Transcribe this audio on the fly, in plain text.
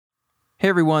Hey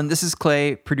everyone, this is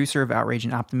Clay, producer of Outrage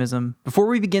and Optimism. Before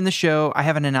we begin the show, I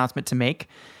have an announcement to make.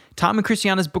 Tom and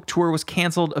Christiana's book tour was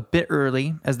canceled a bit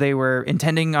early as they were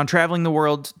intending on traveling the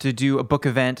world to do a book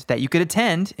event that you could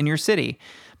attend in your city.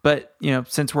 But,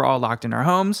 since we're all locked in our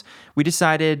homes, we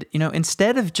decided,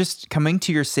 instead of just coming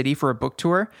to your city for a book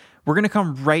tour, we're going to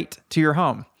come right to your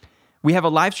home. We have a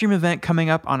live stream event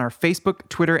coming up on our Facebook,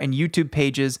 Twitter, and YouTube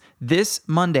pages this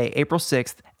Monday, April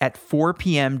 6th at 4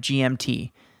 p.m.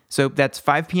 GMT. So that's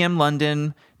 5 p.m.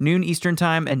 London, noon Eastern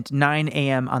Time, and 9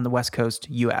 a.m. on the West Coast,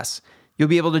 U.S. You'll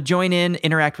be able to join in,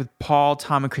 interact with Paul,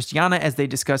 Tom, and Christiana as they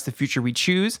discuss the future we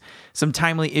choose, some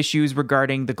timely issues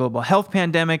regarding the global health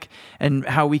pandemic, and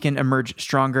how we can emerge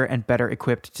stronger and better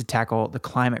equipped to tackle the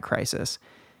climate crisis.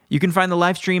 You can find the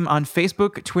live stream on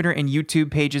Facebook, Twitter, and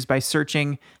YouTube pages by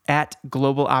searching at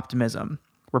Global Optimism.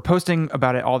 We're posting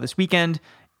about it all this weekend.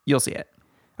 You'll see it.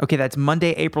 Okay, that's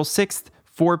Monday, April 6th,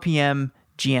 4 p.m.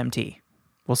 GMT.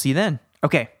 We'll see you then.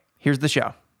 Okay, here's the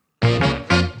show.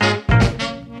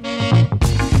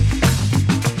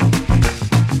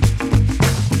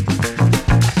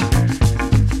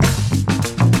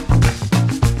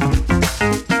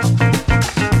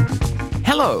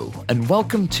 Hello, and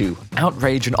welcome to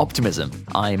Outrage and Optimism.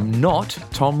 I'm not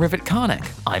Tom Rivett-Carnac.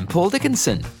 I'm Paul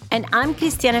Dickinson. And I'm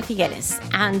Christiana Figueres.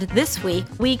 And this week,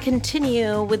 we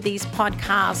continue with these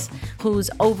podcasts whose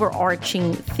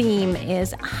overarching theme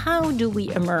is how do we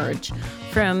emerge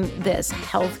from this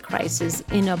health crisis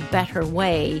in a better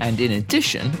way? And in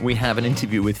addition, we have an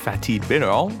interview with Fatih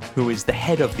Birol, who is the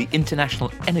head of the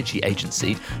International Energy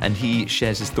Agency, and he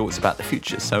shares his thoughts about the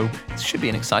future. So it should be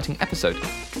an exciting episode.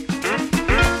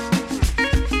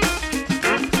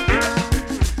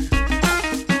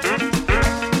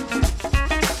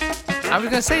 I was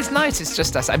going to say it's nice. It's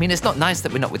just us. I mean, it's not nice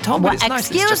that we're not with Tom, but it's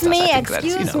nice. Excuse me,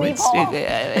 Paul.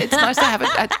 It's nice to have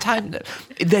a time.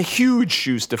 They're huge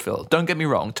shoes to fill. Don't get me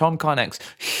wrong. Tom Carnac's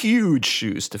huge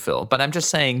shoes to fill. But I'm just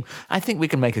saying, I think we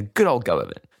can make a good old go of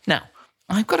it. Now,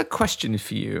 I've got a question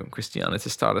for you, Christiana, to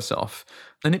start us off.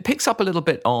 And it picks up a little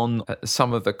bit on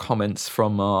some of the comments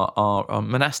from our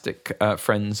monastic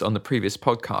friends on the previous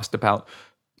podcast about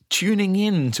tuning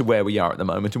in to where we are at the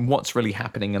moment and what's really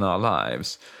happening in our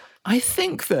lives. I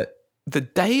think that the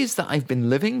days that I've been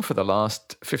living for the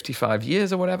last 55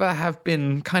 years or whatever have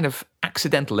been kind of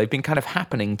accidental. They've been kind of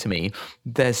happening to me.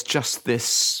 There's just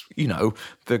this,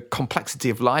 the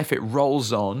complexity of life, it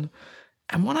rolls on.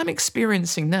 And what I'm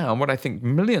experiencing now, and what I think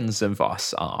millions of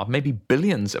us are, maybe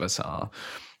billions of us are,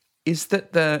 is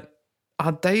that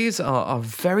our days are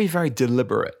very, very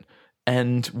deliberate.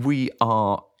 And we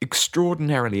are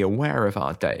extraordinarily aware of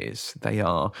our days. They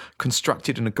are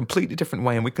constructed in a completely different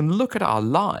way. And we can look at our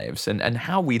lives and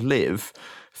how we live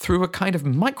through a kind of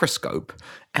microscope.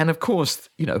 And of course,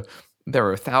 there are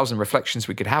 1,000 reflections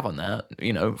we could have on that,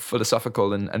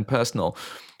 philosophical and personal.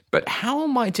 But how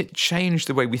might it change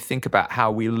the way we think about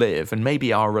how we live and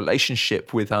maybe our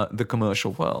relationship with the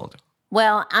commercial world?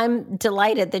 Well, I'm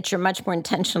delighted that you're much more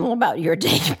intentional about your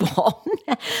day, Paul.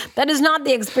 That is not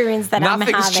the experience that I'm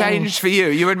having. Nothing's changed for you.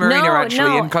 You and Marina are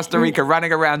actually in Costa Rica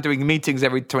running around doing meetings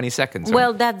every 20 seconds.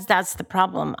 Well, that's the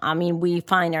problem. I mean, we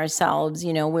find ourselves,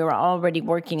 we were already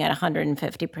working at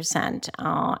 150%.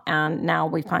 And now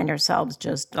we find ourselves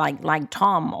just like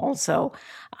Tom also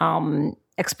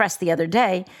expressed the other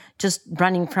day, just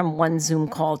running from one Zoom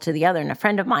call to the other. And a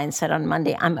friend of mine said on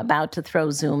Monday, I'm about to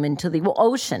throw Zoom into the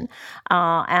ocean.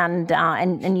 And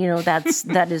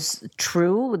that is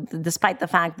true, despite the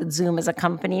fact that Zoom as a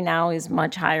company now is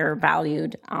much higher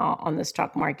valued on the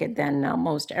stock market than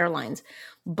most airlines.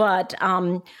 But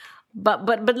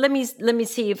let me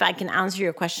see if I can answer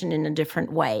your question in a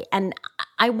different way. And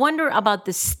I wonder about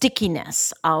the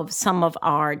stickiness of some of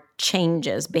our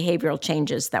changes, behavioral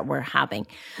changes that we're having.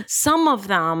 Some of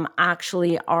them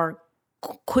actually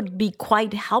could be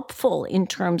quite helpful in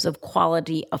terms of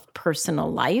quality of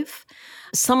personal life.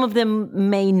 Some of them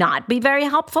may not be very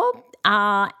helpful,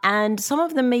 and some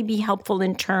of them may be helpful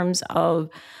in terms of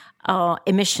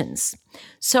emissions.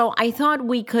 So I thought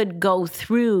we could go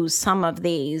through some of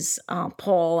these,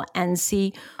 Paul, and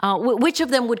see which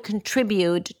of them would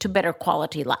contribute to better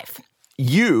quality life.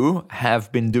 You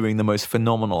have been doing the most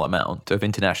phenomenal amount of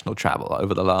international travel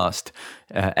over the last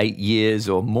 8 years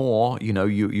or more.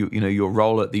 Your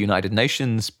role at the United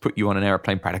Nations put you on an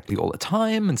airplane practically all the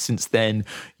time, and since then,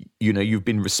 you've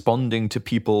been responding to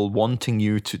people wanting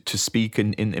you to speak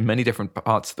in many different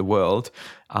parts of the world.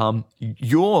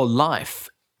 Your life,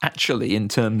 actually, in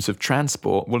terms of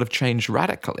transport, will have changed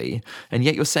radically, and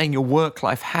yet you're saying your work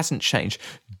life hasn't changed.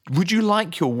 Would you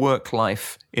like your work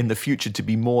life in the future to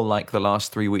be more like the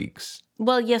last 3 weeks?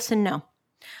 Well, yes and no.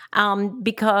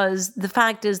 because the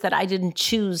fact is that I didn't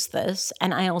choose this,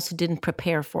 and I also didn't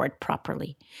prepare for it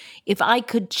properly. If I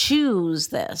could choose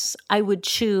this, I would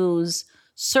choose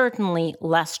certainly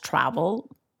less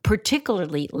travel,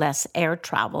 particularly less air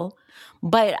travel,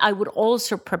 but I would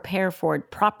also prepare for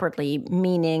it properly,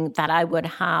 meaning that I would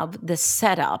have the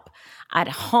setup at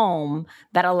home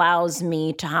that allows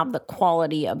me to have the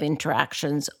quality of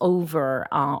interactions over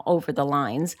the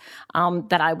lines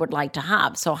that I would like to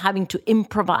have. So having to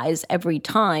improvise every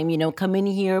time, come in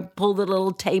here, pull the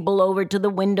little table over to the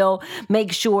window,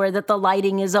 make sure that the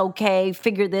lighting is okay,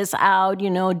 figure this out,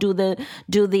 do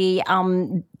the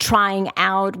trying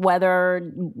out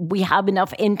whether we have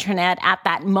enough internet at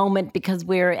that moment because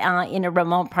we're in a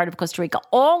remote part of Costa Rica.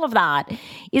 All of that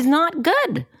is not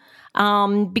good.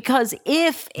 Because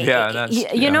if,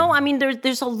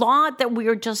 there's a lot that we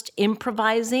are just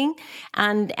improvising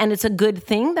and it's a good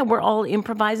thing that we're all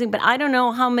improvising, but I don't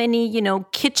know how many,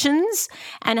 kitchens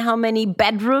and how many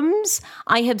bedrooms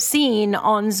I have seen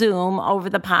on Zoom over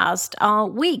the past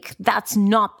week. That's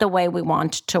not the way we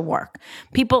want to work.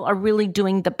 People are really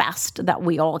doing the best that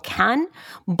we all can,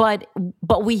 but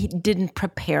we didn't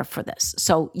prepare for this.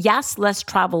 So yes, less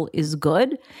travel is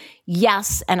good.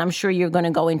 Yes, and I'm sure you're going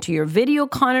to go into your video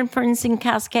conferencing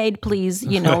cascade. Please,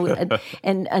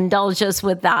 and indulge us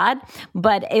with that.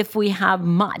 But if we have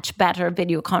much better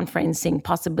video conferencing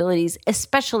possibilities,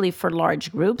 especially for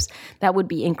large groups, that would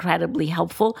be incredibly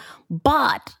helpful.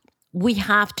 But we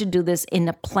have to do this in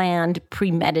a planned,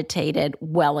 premeditated,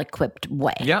 well-equipped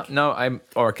way. Yeah, no, I'm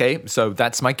okay. So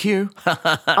that's my cue.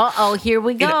 Here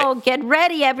we go. Get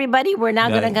ready, everybody. We're now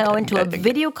going to go into a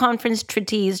video conference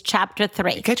treatise, chapter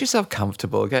 3. Get yourself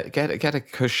comfortable. Get a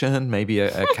cushion, maybe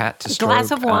a cat to stroke.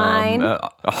 Glass of wine.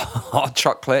 Hot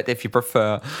chocolate, if you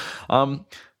prefer.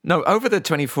 No, over the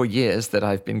 24 years that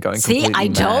I've been going completely I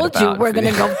told you we're going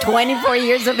to video- go 24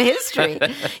 years of history.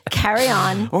 Carry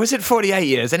on. Or was it 48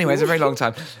 years? Anyway, it's a very long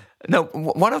time. No,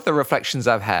 one of the reflections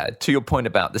I've had, to your point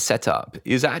about the setup,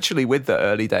 is actually with the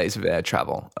early days of air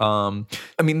travel.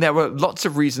 There were lots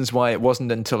of reasons why it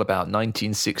wasn't until about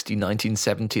 1960,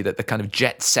 1970 that the kind of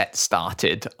jet set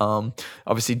started.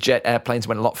 Obviously, jet airplanes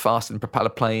went a lot faster than propeller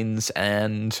planes,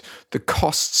 and the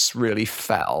costs really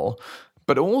fell.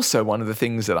 But also one of the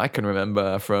things that I can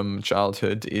remember from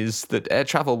childhood is that air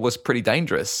travel was pretty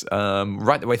dangerous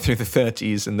right the way through the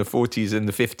 30s and the 40s and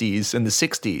the 50s and the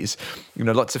 60s.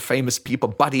 Lots of famous people.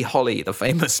 Buddy Holly, the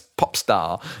famous pop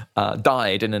star,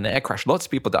 died in an air crash. Lots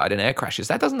of people died in air crashes.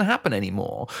 That doesn't happen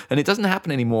anymore. And it doesn't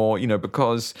happen anymore,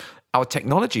 because our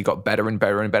technology got better and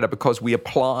better and better because we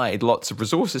applied lots of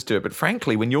resources to it. But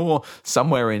frankly, when you're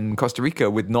somewhere in Costa Rica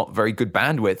with not very good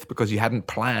bandwidth because you hadn't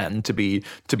planned to be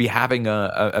having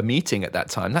a meeting at that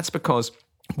time, that's because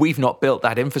we've not built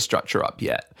that infrastructure up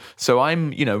yet. So I'm,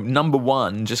 number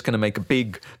one, just going to make a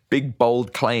big,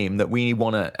 bold claim that we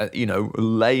want to,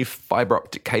 lay fiber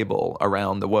optic cable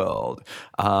around the world.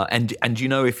 And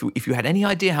if you had any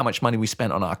idea how much money we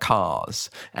spent on our cars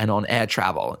and on air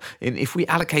travel, if we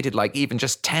allocated even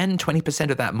just 10, 20%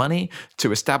 of that money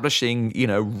to establishing,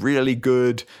 really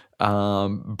good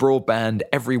broadband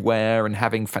everywhere and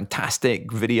having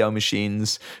fantastic video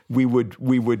machines, we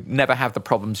would never have the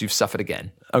problems you've suffered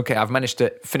again. Okay, I've managed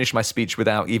to finish my speech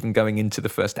without even going into the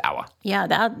first hour. Yeah,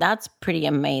 that's pretty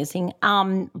amazing.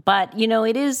 But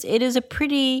it is a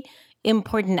pretty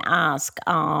important ask,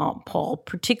 Paul,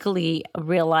 particularly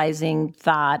realizing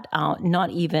that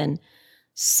not even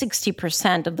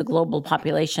 60% of the global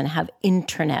population have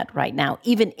internet right now,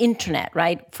 even internet,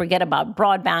 right? Forget about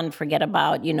broadband, forget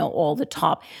about, all the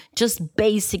top, just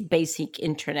basic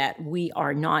internet. We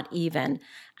are not even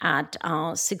at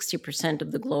 60%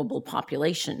 of the global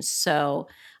population. So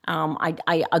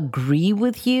I agree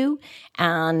with you.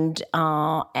 And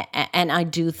I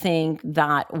do think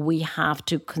that we have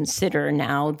to consider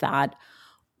now that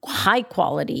high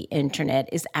quality internet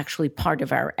is actually part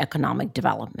of our economic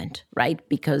development, right?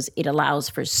 Because it allows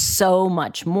for so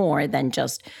much more than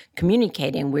just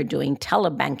communicating. We're doing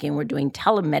telebanking, we're doing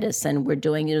telemedicine, we're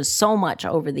doing so much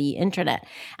over the internet.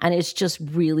 And it's just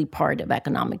really part of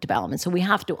economic development. So we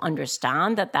have to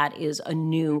understand that that is a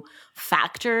new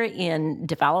factor in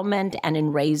development and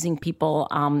in raising people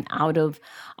out of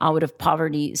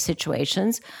poverty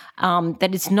situations.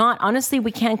 That it's not, honestly,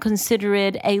 we can't consider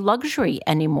it a luxury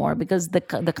anymore because the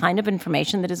kind of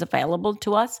information that is available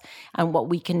to us and what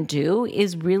we can do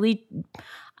is really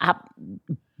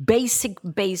basic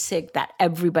that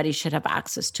everybody should have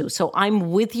access to. So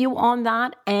I'm with you on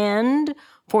that. And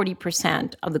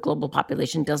 40% of the global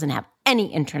population doesn't have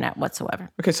any internet whatsoever.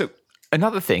 Okay, so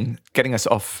another thing, getting us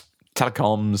off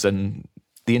telecoms and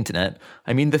the internet.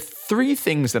 I mean, the three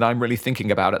things that I'm really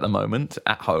thinking about at the moment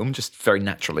at home, just very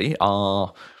naturally,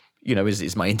 are,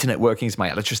 is my internet working? Is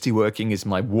my electricity working? Is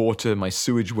my water, my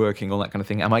sewage working? All that kind of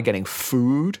thing. Am I getting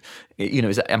food?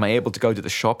 Am I able to go to the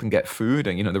shop and get food?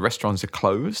 And, the restaurants are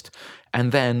closed.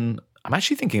 And then I'm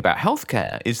actually thinking about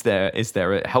healthcare. Is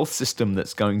there a health system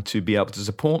that's going to be able to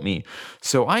support me?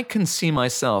 So I can see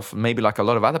myself, maybe like a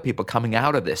lot of other people, coming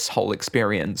out of this whole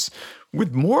experience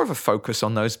with more of a focus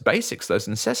on those basics, those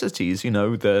necessities,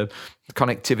 the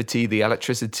connectivity, the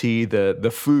electricity,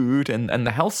 the food, and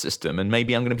the health system. And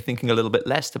maybe I'm going to be thinking a little bit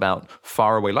less about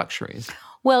faraway luxuries.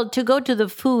 Well, to go to the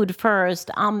food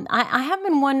first, I have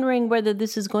been wondering whether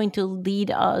this is going to lead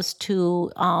us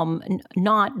to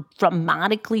not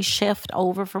dramatically shift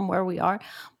over from where we are,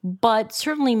 but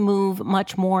certainly move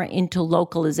much more into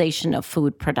localization of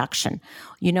food production.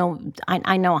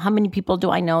 I know, how many people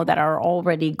do I know that are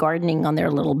already gardening on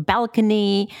their little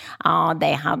balcony?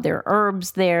 They have their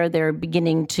herbs there. They're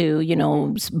beginning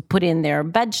to, put in their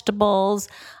vegetables.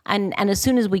 And as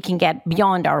soon as we can get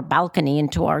beyond our balcony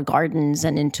into our gardens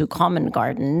and into common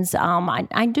gardens,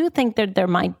 I do think that there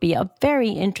might be a very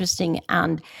interesting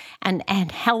and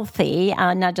healthy,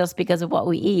 not just because of what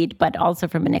we eat, but also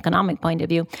from an economic point of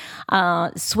view,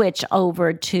 switch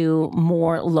over to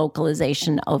more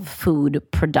localization of food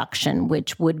production,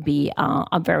 which would be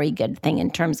a very good thing in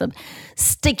terms of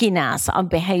stickiness of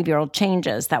behavioral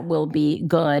changes that will be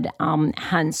good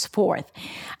henceforth.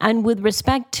 And with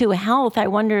respect to health, I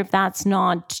wonder if that's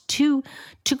not two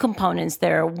components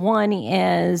there. One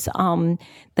is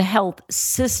the health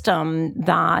system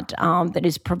that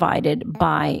is provided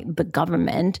by the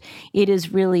government. It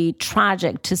is really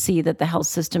tragic to see that the health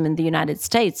system in the United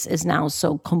States is now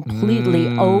so completely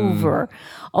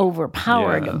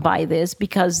overpowered by this,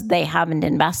 because they haven't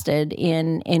invested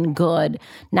in good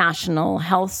national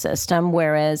health system,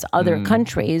 whereas other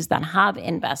countries that have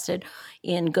invested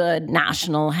in good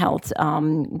national health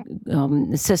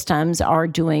systems are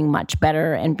doing much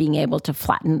better and being able to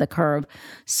flatten the curve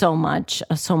so much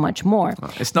more.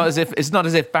 It's not as if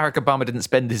Barack Obama didn't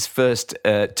spend his first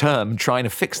term trying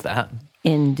to fix that.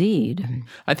 Indeed.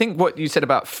 I think what you said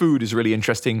about food is really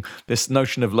interesting. This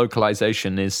notion of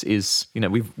localization is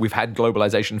we've had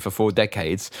globalization for 4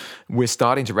 decades. We're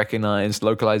starting to recognize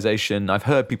localization. I've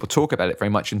heard people talk about it very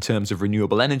much in terms of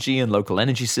renewable energy and local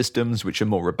energy systems, which are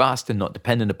more robust and not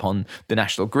dependent upon the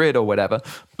national grid or whatever.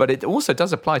 But it also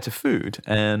does apply to food.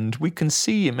 And we can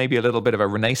see maybe a little bit of a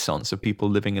renaissance of people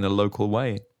living in a local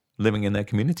way, living in their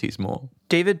communities more.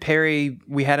 David Perry,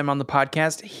 we had him on the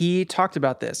podcast. He talked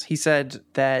about this. He said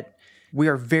that we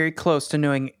are very close to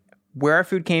knowing where our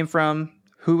food came from,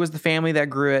 who was the family that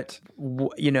grew it,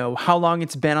 how long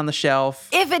it's been on the shelf.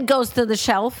 If it goes to the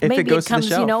shelf, maybe it comes,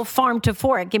 farm to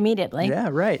fork immediately. Yeah,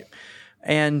 right.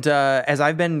 And as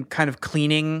I've been kind of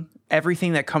cleaning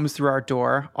everything that comes through our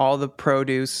door, all the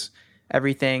produce,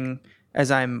 everything,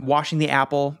 as I'm washing the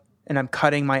apple and I'm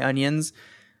cutting my onions,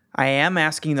 I am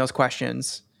asking those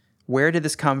questions. Where did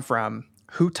this come from?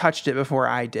 Who touched it before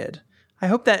I did? I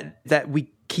hope that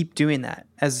we keep doing that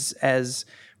as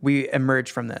we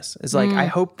emerge from this. It's like, I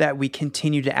hope that we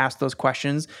continue to ask those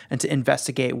questions and to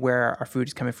investigate where our food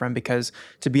is coming from, because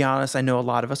to be honest, I know a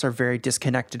lot of us are very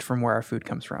disconnected from where our food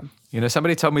comes from.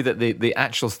 Somebody told me that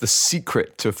the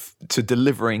secret to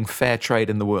delivering fair trade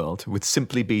in the world would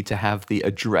simply be to have the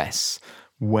address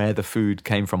where the food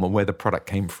came from or where the product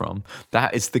came from.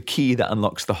 That is the key that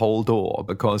unlocks the whole door,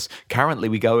 because currently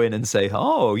we go in and say,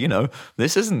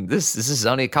 this is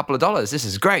only a couple of dollars. This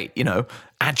is great.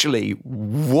 Actually,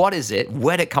 what is it?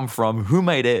 Where did it come from? Who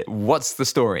made it? What's the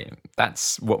story?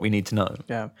 That's what we need to know.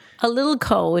 Yeah. A little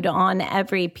code on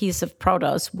every piece of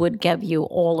produce would give you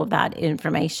all of that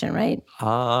information, right?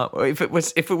 If it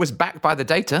was backed by the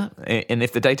data, and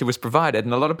if the data was provided,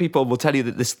 and a lot of people will tell you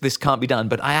that this can't be done,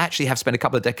 but I actually have spent a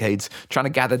couple of decades trying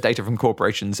to gather data from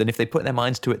corporations, and if they put their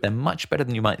minds to it, they're much better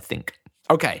than you might think.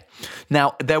 Okay,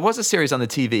 now there was a series on the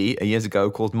TV years ago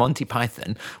called Monty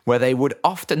Python, where they would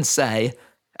often say,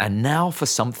 and now for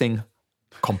something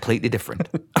completely different.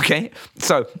 Okay,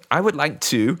 so I would like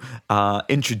to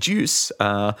introduce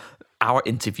our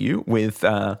interview with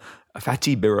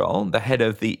Fatih Birol, the head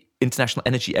of the International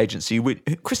Energy Agency.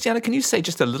 Christiana, can you say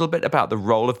just a little bit about the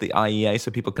role of the IEA so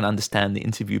people can understand the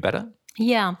interview better?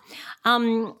 Yeah.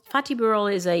 Fatih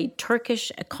Birol is a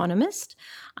Turkish economist.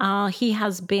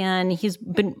 He's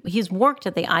worked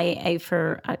at the IAA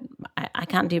for I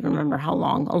can't even remember how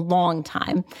long, a long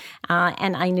time,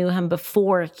 and I knew him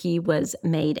before he was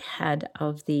made head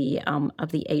of the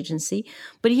agency.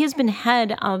 But he has been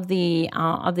head of the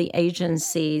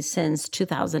agency since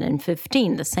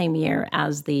 2015, the same year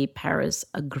as the Paris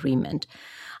Agreement.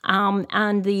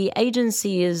 And the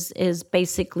agency is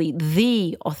basically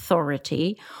the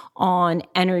authority on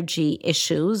energy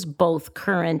issues, both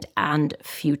current and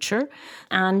future.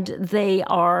 And they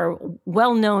are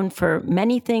well known for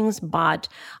many things, but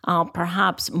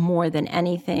perhaps more than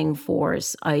anything for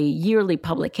a yearly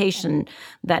publication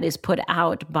that is put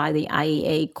out by the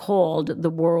IEA called the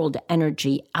World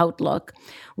Energy Outlook,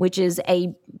 which is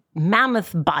a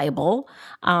mammoth Bible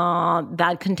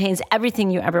that contains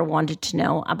everything you ever wanted to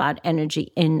know about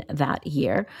energy in that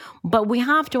year. But we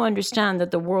have to understand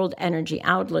that the World Energy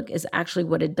Outlook is actually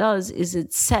what it does is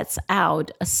it sets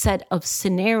out a set of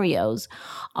scenarios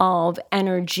of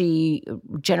energy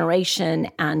generation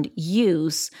and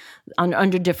use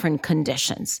under different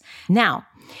conditions. Now,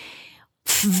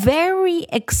 very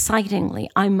excitingly,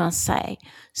 I must say,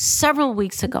 several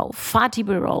weeks ago, Fatih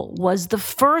Birol was the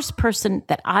first person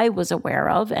that I was aware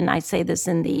of, and I say this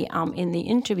in the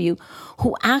interview,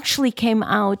 who actually came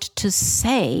out to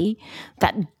say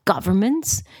that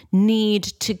governments need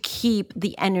to keep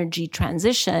the energy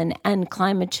transition and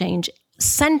climate change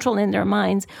central in their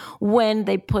minds when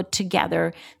they put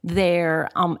together their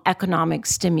economic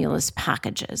stimulus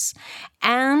packages.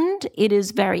 And it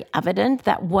is very evident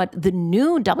that what the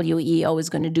new WEO is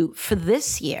going to do for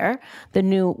this year, the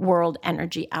new World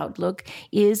Energy Outlook,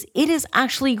 is it is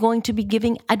actually going to be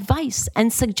giving advice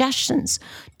and suggestions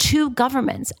to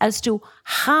governments as to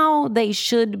how they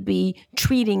should be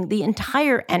treating the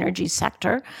entire energy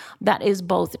sector, that is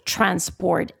both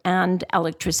transport and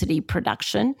electricity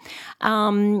production,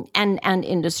 and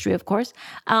industry, of course,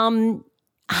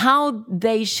 how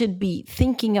they should be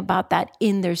thinking about that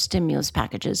in their stimulus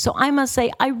packages. So I must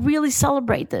say, I really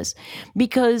celebrate this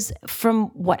because from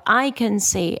what I can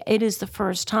see, it is the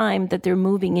first time that they're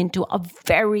moving into a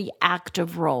very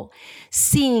active role,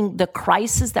 seeing the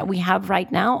crisis that we have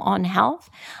right now on health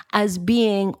as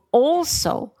being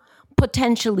also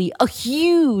potentially a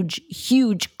huge,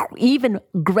 even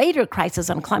greater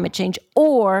crisis on climate change,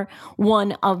 or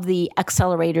one of the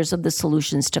accelerators of the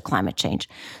solutions to climate change.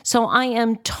 So I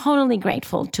am totally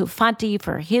grateful to Fatih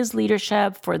for his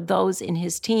leadership, for those in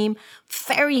his team,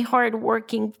 very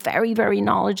hardworking, very, very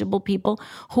knowledgeable people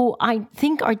who I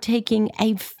think are taking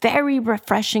a very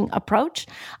refreshing approach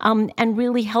and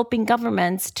really helping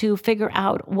governments to figure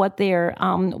out what their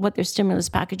stimulus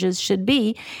packages should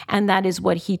be. And that is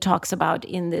what he talks about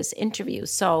in this interview.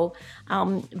 So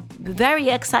very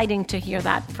exciting to hear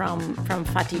that from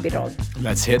Fatih Birol.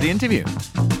 Let's hear the interview.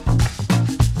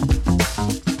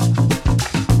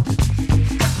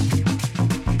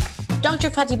 Dr.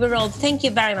 Fatih Birol, thank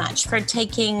you very much for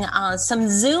taking some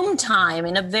Zoom time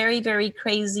in a very, very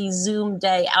crazy Zoom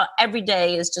day. Every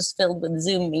day is just filled with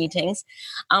Zoom meetings.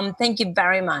 Thank you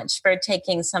very much for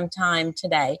taking some time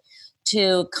today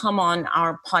to come on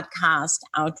our podcast,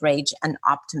 Outrage and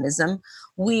Optimism.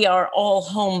 We are all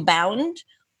homebound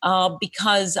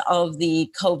because of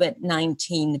the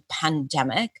COVID-19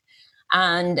 pandemic.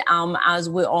 And as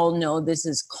we all know, this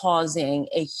is causing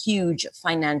a huge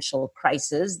financial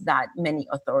crisis that many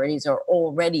authorities are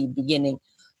already beginning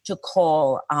to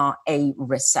call a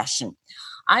recession.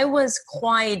 I was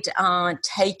quite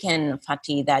taken,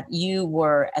 Fatih, that you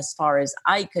were, as far as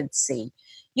I could see,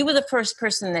 you were the first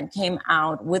person that came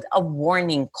out with a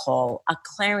warning call, a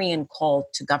clarion call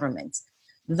to governments,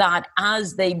 that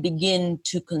as they begin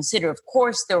to consider, of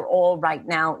course, they're all right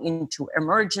now into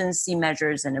emergency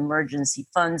measures and emergency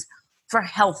funds for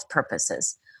health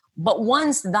purposes. But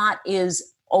once that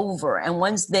is over and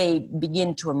once they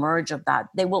begin to emerge of that,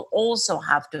 they will also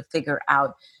have to figure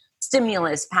out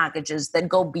stimulus packages that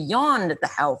go beyond the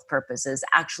health purposes,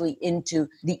 actually into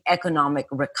the economic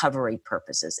recovery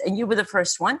purposes. And you were the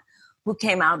first one who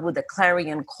came out with a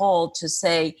clarion call to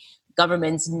say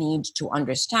governments need to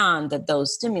understand that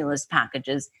those stimulus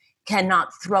packages cannot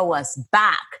throw us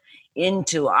back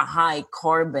into a high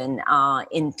carbon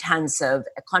intensive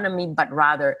economy, but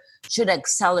rather should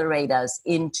accelerate us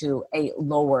into a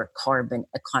lower carbon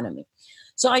economy.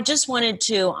 So I just wanted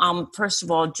to, first of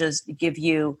all, just give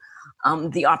you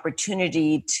the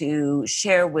opportunity to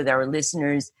share with our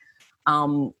listeners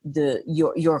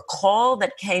your call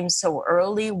that came so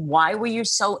early. Why were you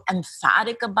so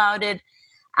emphatic about it?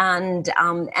 And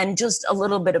just a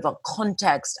little bit of a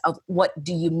context of what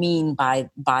do you mean by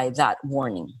that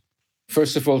warning?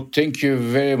 First of all, thank you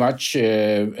very much,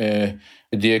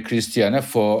 dear Christiana,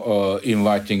 for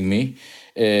inviting me.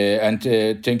 And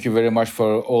thank you very much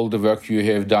for all the work you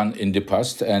have done in the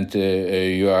past and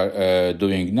you are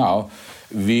doing now.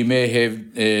 We may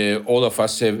have, all of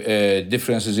us have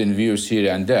differences in views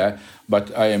here and there,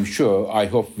 but I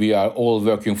hope we are all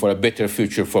working for a better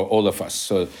future for all of us.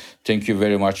 So thank you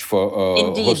very much for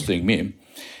hosting me.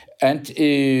 And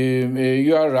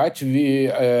you are right.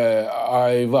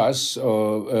 I was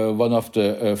one of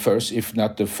the first, if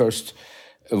not the first,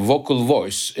 vocal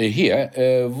voice here.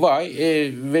 Why?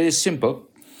 Very simple.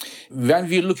 When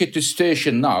we look at the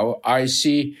situation now, I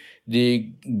see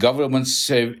the governments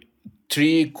have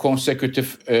three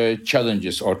consecutive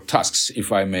challenges or tasks,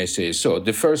 if I may say so.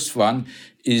 The first one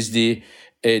is the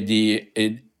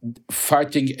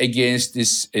fighting against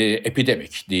this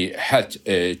epidemic, the health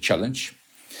challenge.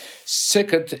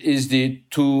 Second is the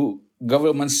two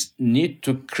governments need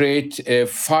to create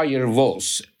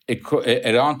firewalls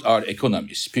around our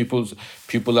economies.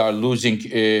 People are losing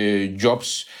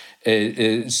jobs.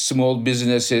 Small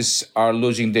businesses are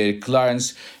losing their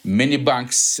clients. Many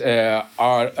banks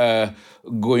are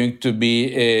going to be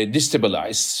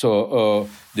destabilized. So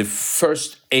the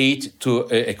first aid to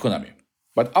economy.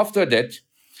 But after that,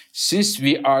 since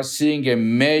we are seeing a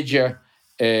major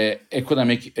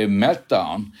economic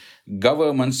meltdown,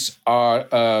 governments are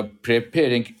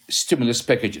preparing stimulus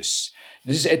packages.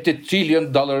 This is at the $1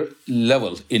 trillion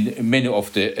level in many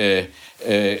of the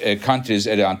countries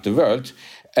around the world.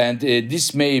 And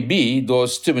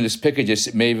those stimulus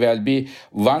packages may well be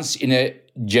once in a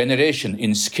generation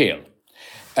in scale.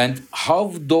 And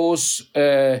how those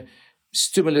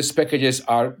stimulus packages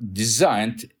are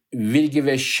designed will give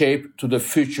a shape to the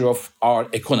future of our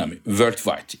economy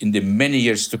worldwide in the many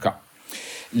years to come.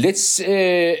 Let's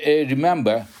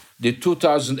remember the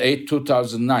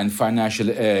 2008-2009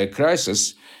 financial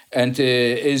crisis. And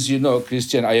as you know,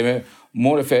 Christian, I am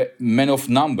more of a man of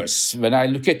numbers. When I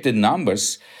look at the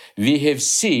numbers, we have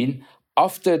seen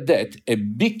after that a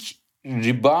big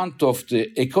rebound of the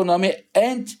economy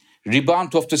and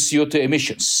rebound of the CO2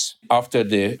 emissions after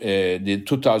the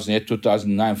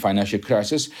 2008-2009 financial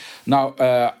crisis. Now,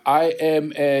 I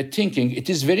am thinking it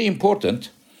is very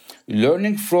important,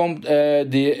 learning from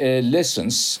the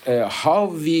lessons, how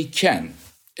we can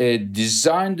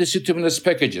design the stimulus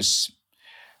packages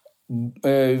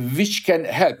which can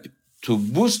help to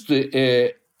boost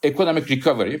the economic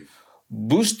recovery,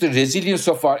 boost the resilience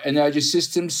of our energy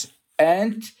systems,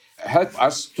 and help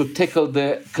us to tackle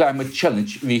the climate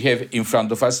challenge we have in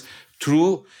front of us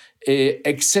through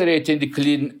accelerating the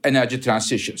clean energy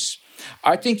transitions.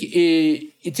 I think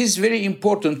it is very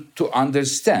important to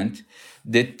understand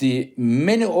that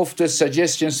many of the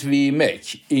suggestions we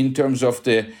make in terms of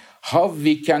how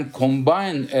we can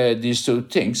combine these two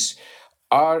things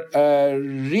are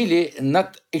really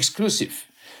not exclusive.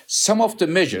 Some of the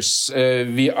measures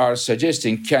we are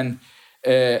suggesting can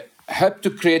help to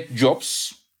create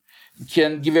jobs,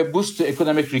 can give a boost to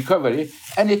economic recovery,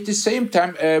 and at the same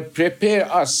time prepare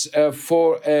us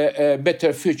for a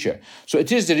better future. So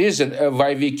it is the reason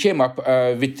why we came up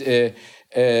with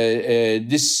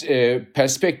this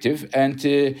perspective. And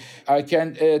I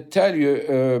can tell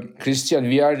you, Christian,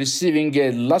 we are receiving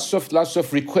lots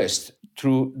of requests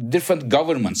through different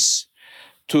governments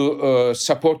to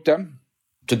support them,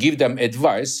 to give them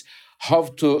advice how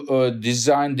to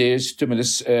design their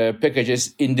stimulus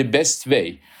packages in the best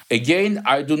way. Again,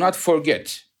 I do not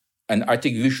forget, and I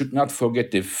think we should not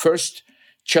forget, the first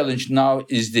challenge now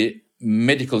is the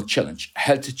medical challenge,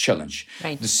 health challenge.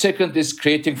 Right. The second is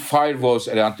creating firewalls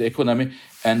around the economy.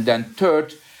 And then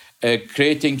third,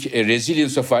 creating a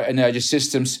resilience of our energy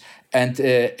systems and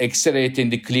accelerating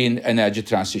the clean energy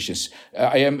transitions.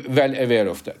 I am well aware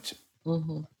of that.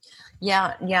 Mm-hmm.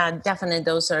 Yeah, definitely.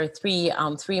 Those are three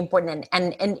important,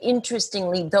 and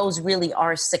interestingly, those really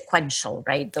are sequential,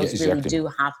 right? Those really do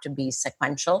have to be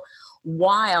sequential.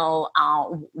 While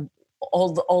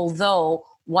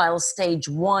while stage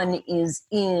one is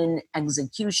in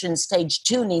execution, stage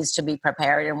two needs to be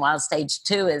prepared, and while stage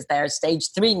two is there, stage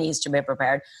three needs to be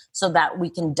prepared so that we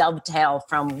can dovetail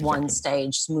from one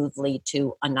stage smoothly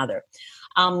to another.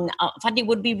 Fadi,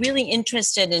 would be really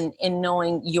interested in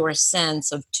knowing your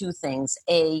sense of two things.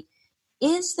 A,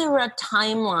 is there a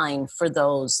timeline for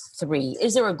those three?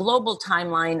 Is there a global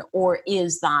timeline, or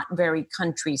is that very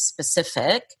country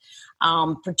specific?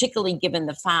 Particularly given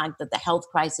the fact that the health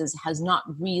crisis has not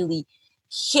really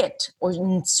hit, or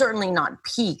certainly not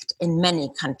peaked, in many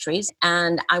countries.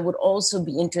 And I would also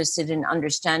be interested in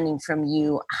understanding from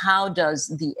you, how does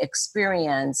the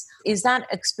experience, is that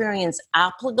experience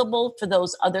applicable for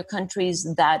those other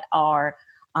countries that are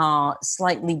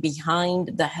slightly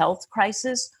behind the health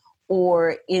crisis?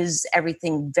 Or is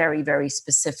everything very, very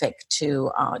specific to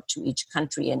each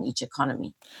country and each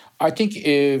economy? I think,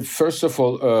 first of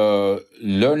all,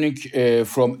 learning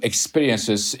from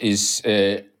experiences is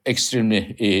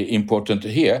extremely important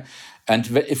here. And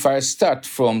if I start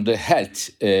from the health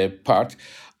part,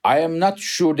 I am not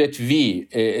sure that we,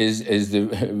 as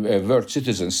the world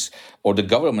citizens or the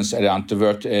governments around the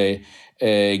world,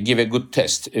 give a good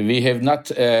test. We have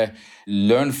not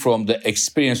learned from the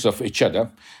experience of each other.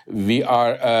 We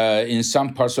are, in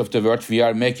some parts of the world, we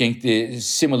are making the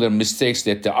similar mistakes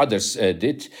that the others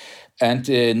did. And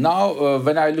now,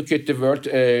 when I look at the world,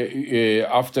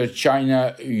 after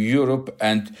China, Europe,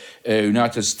 and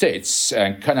United States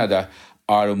and Canada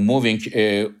are moving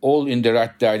all in the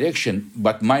right direction,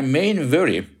 but my main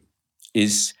worry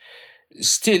is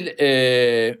still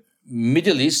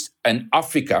Middle East and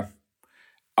Africa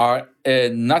are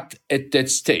not at that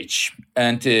stage.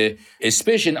 And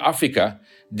especially in Africa,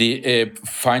 the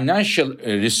financial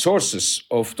resources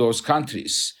of those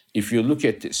countries, if you look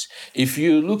at this, if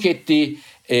you look at the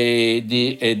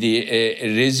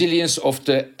resilience of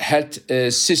the health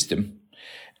system,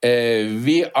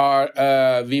 we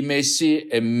may see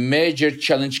a major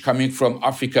challenge coming from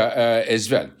Africa as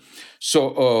well.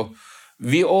 So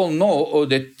we all know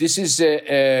that this is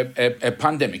a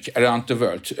pandemic around the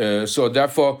world. So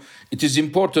therefore, it is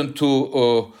important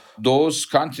to those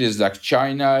countries like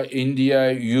China,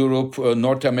 India, Europe,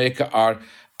 North America are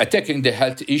attacking the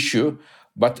health issue.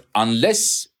 But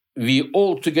unless we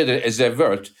all together as a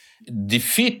world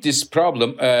defeat this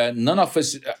problem, none of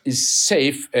us is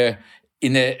safe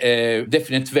in a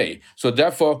definite way. So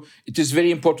therefore, it is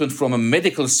very important from a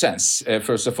medical sense,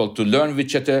 first of all, to learn with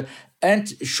each other and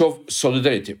show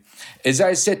solidarity. As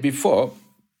I said before,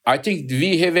 I think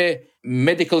we have a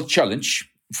medical challenge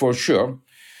for sure.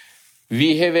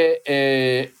 We have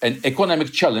an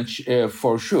economic challenge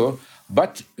for sure.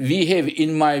 But we have,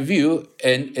 in my view,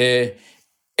 an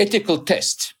ethical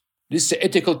test. This is an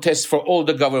ethical test for all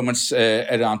the governments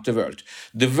around the world.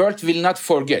 The world will not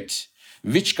forget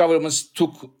which governments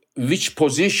took which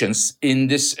positions in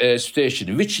this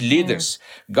situation, which leaders,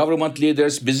 government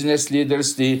leaders, business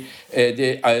leaders, the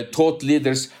thought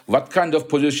leaders, what kind of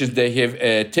positions they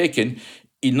have taken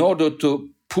in order to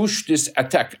push this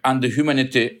attack on the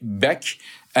humanity back.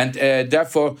 And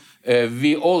therefore,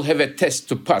 we all have a test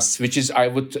to pass, which is, I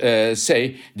would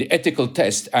say, the ethical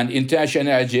test. And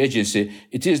International Energy Agency,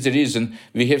 it is the reason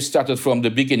we have started from the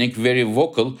beginning very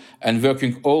vocal and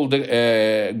working all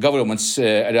the governments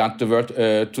around the world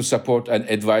to support and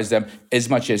advise them as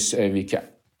much as we can.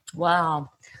 Wow.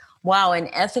 An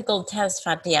ethical test,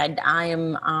 Fatih.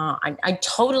 I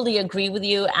totally agree with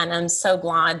you. And I'm so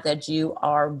glad that you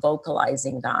are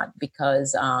vocalizing that,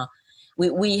 because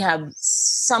we have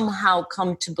somehow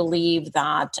come to believe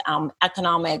that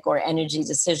economic or energy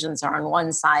decisions are on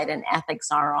one side and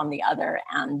ethics are on the other.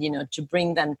 And, to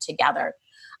bring them together,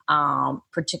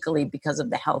 particularly because of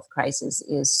the health crisis,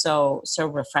 is so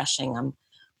refreshing. I'm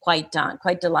quite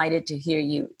delighted to hear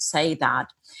you say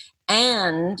that.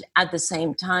 And at the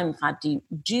same time, Fatih,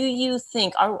 do you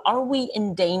think, are we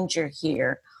in danger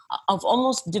here of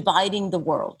almost dividing the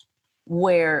world,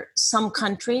 where some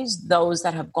countries, those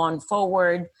that have gone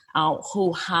forward,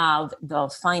 who have the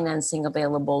financing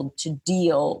available to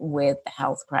deal with the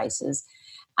health crisis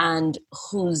and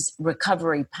whose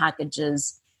recovery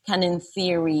packages can, in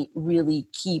theory, really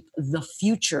keep the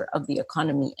future of the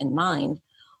economy in mind?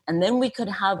 And then we could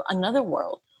have another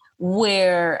world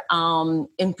where,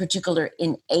 in particular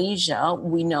in Asia,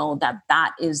 we know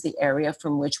that is the area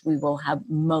from which we will have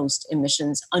most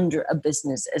emissions under a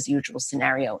business as usual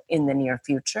scenario in the near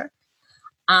future.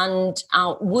 And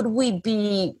would we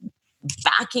be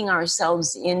backing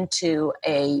ourselves into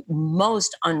a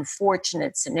most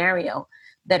unfortunate scenario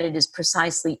that it is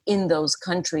precisely in those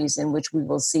countries in which we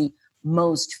will see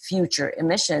most future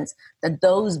emissions, that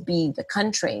those be the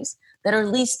countries that are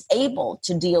least able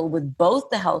to deal with both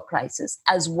the health crisis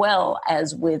as well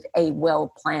as with a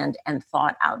well-planned and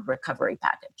thought-out recovery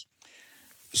package?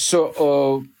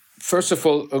 So, first of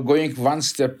all, going one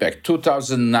step back,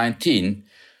 2019,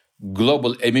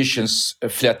 global emissions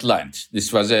flatlined.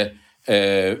 This was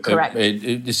correct.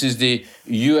 This is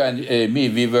you and me.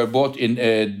 We were both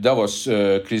in Davos,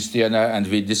 Christiana, and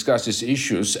we discussed these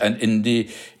issues. And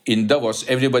in Davos,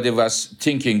 everybody was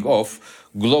thinking of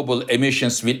global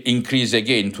emissions will increase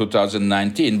again in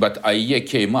 2019, but IEA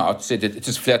came out, said that it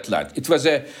is flatlined. It was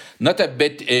not a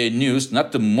bad news,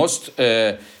 not the most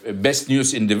best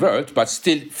news in the world, but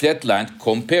still flatlined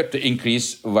compared to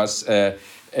increase was a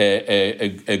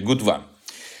good one.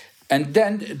 And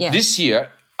then this year,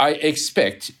 I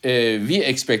expect, we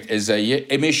expect as a year,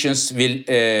 emissions will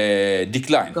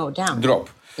decline, Go down. drop.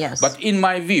 Yes. But in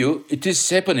my view, it is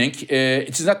happening.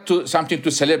 It is not something to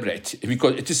celebrate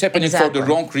because it is happening for Exactly. the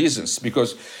wrong reasons.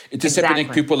 Because it is happening,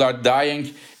 Exactly. people are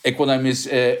dying, economies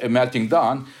melting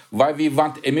down. Why we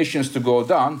want emissions to go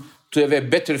down? To have a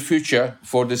better future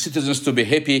for the citizens, to be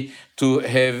happy, to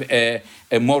have a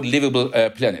more livable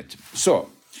planet. So,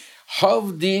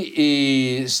 how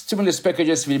the stimulus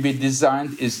packages will be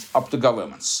designed is up to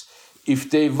governments. If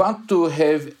they want to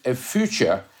have a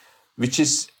future which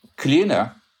is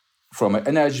cleaner from an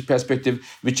energy perspective,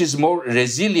 which is more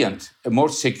resilient, more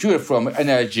secure from an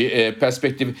energy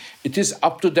perspective, it is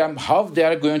up to them how they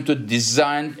are going to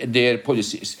design their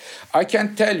policies. I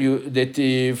can tell you that,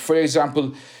 for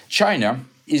example, China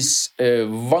is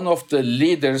one of the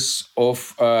leaders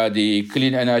of the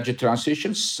clean energy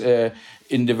transitions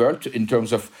in the world in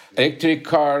terms of electric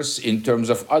cars, in terms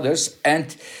of others.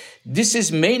 And this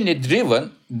is mainly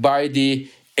driven by the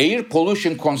air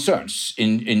pollution concerns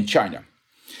in China.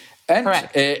 And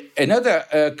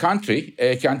another country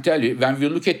can tell you, when we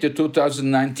look at the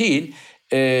 2019,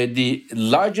 the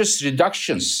largest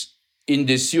reductions in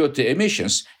the CO2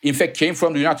 emissions, in fact, came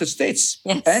from the United States.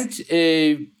 Yes.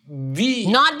 And we...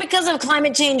 Not because of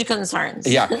climate change concerns.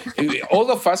 Yeah,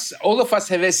 all of us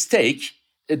have a stake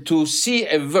to see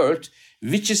a world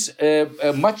which is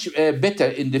much better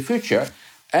in the future,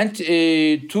 and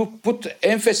to put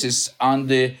emphasis on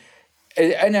the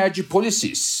energy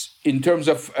policies in terms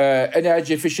of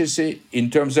energy efficiency, in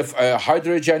terms of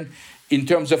hydrogen, in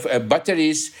terms of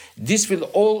batteries. This will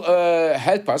all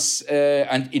help us,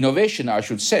 and innovation, I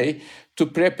should say, to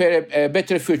prepare a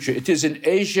better future. It is in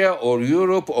Asia or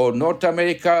Europe or North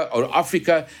America or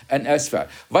Africa and elsewhere.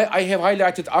 Why I have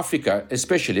highlighted Africa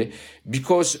especially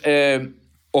because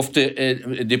of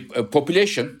the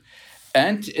population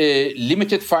and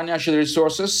limited financial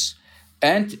resources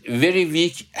and very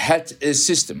weak health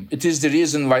system. It is the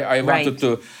reason why I wanted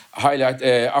to highlight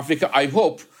Africa. I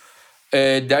hope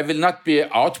there will not be an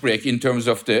outbreak in terms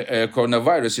of the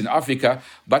coronavirus in Africa,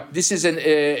 but this is an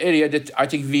area that I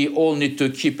think we all need to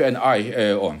keep an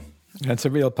eye on. That's a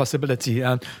real possibility.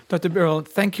 Dr. Birol,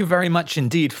 thank you very much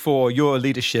indeed for your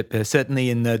leadership. Certainly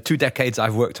in the 2 decades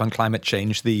I've worked on climate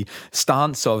change, the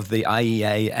stance of the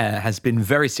IEA has been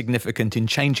very significant in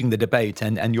changing the debate,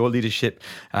 and your leadership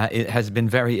it has been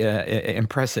very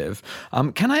impressive.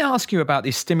 Can I ask you about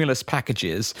these stimulus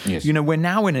packages? Yes. You know, we're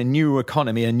now in a new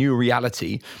economy, a new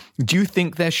reality. Do you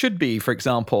think there should be, for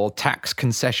example, tax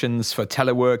concessions for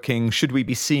teleworking? Should we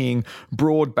be seeing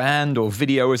broadband or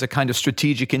video as a kind of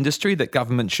strategic industry that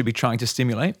government should be trying to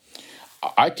stimulate?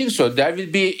 I think so. There will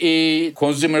be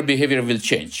consumer behavior will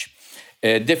change,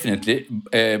 definitely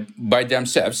by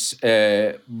themselves.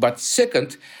 But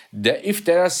second, if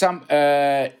there are some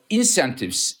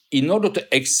incentives in order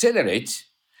to accelerate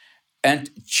and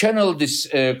channel this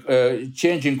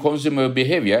change in consumer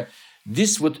behavior,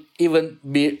 this would even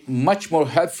be much more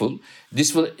helpful.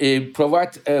 This will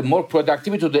provide more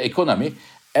productivity to the economy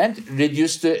and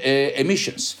reduce the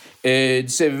emissions.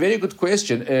 It's a very good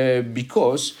question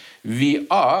because we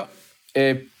are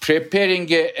preparing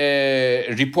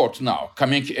a report now,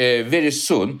 coming very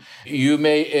soon. You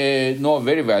may know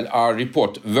very well our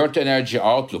report, World Energy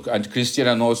Outlook, and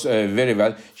Christiana knows very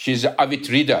well. She's an avid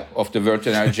reader of the World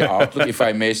Energy Outlook, if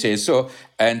I may say so,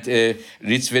 and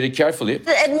reads very carefully.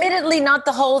 Admittedly, not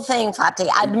the whole thing, Fatih.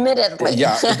 Admittedly.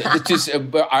 Yeah,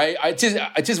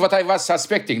 it is what I was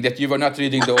suspecting, that you were not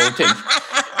reading the whole thing.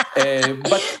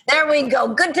 But there we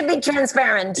go. Good to be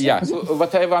transparent. Yeah, so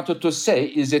what I wanted to say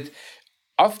is that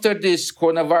after this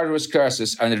coronavirus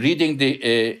crisis and reading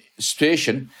the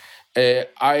situation,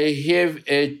 I have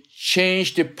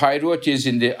changed the priorities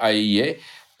in the IEA,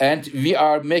 and we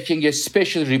are making a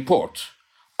special report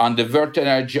on the World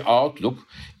Energy Outlook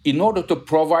in order to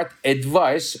provide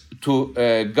advice to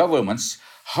governments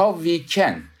how we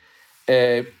can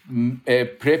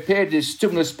prepare the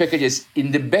stimulus packages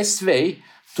in the best way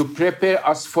to prepare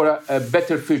us for a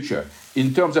better future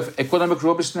in terms of economic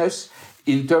robustness,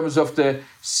 in terms of the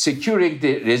securing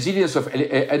the resilience of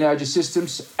energy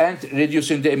systems and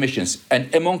reducing the emissions.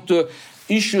 And among the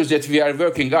issues that we are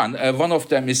working on, one of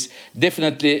them is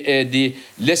definitely the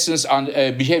lessons on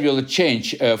behavioral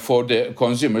change for the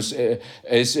consumers,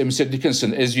 as Mr.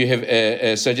 Dickinson, as you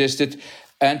have suggested.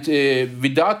 And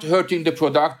without hurting the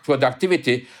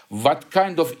productivity, what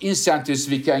kind of incentives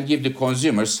we can give the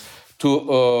consumers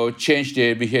to change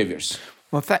their behaviors?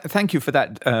 Well, thank you for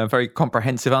that very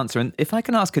comprehensive answer. And if I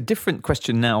can ask a different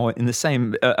question now in the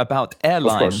same about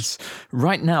airlines.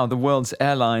 Right now, the world's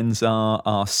airlines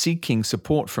are seeking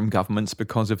support from governments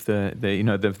because of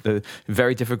the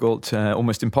very difficult,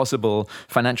 almost impossible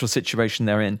financial situation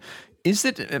they're in. Is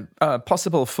it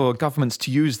possible for governments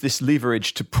to use this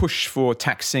leverage to push for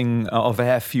taxing of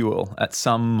air fuel at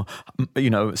some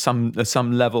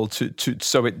level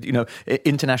so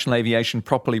international aviation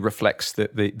properly reflects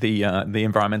the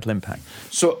environmental impact?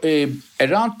 So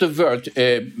around the world,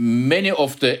 many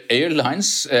of the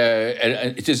airlines,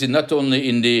 it is not only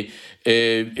in the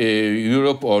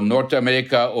Europe or North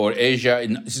America or Asia,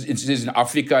 it is in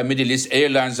Africa, Middle East,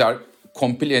 airlines are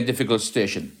completely in a difficult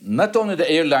situation. Not only the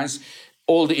airlines,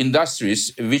 all the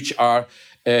industries which are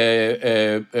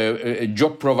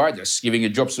job providers,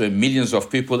 giving jobs to millions of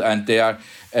people, and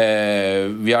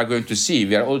we are already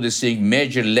seeing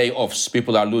major layoffs.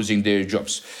 People are losing their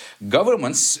jobs.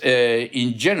 Governments,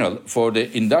 in general, for the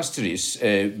industries,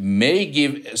 may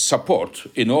give support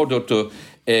in order to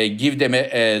give them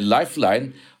a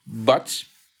lifeline, but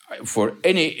for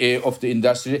any of the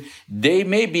industry, they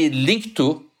may be linked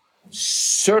to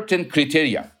certain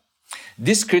criteria.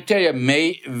 This criteria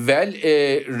may well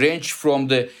range from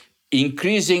the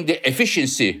increasing the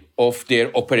efficiency of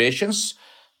their operations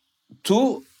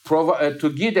to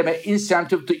give them an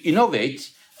incentive to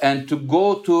innovate and to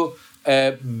go to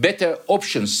better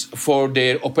options for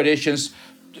their operations,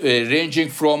 ranging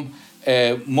from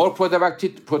more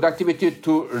productivity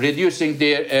to reducing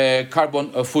their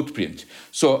carbon footprint.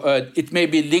 So it may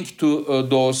be linked to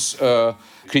those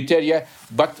criteria,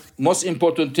 but most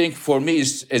important thing for me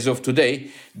is, as of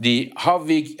today, how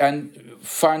we can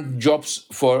find jobs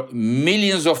for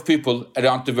millions of people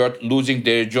around the world losing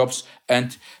their jobs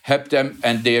and help them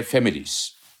and their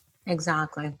families.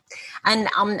 Exactly. And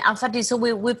Al-Fathi, so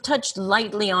we've touched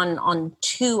lightly on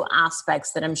two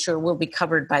aspects that I'm sure will be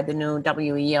covered by the new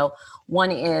WEO.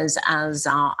 One is, as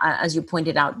you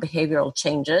pointed out, behavioral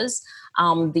changes.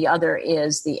 The other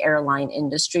is the airline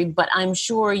industry, but I'm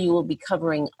sure you will be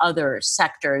covering other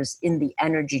sectors in the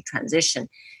energy transition.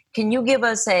 Can you give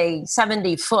us a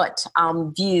 70-foot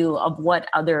view of what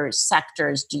other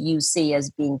sectors do you see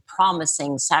as being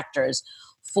promising sectors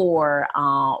for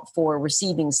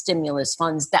receiving stimulus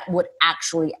funds that would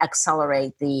actually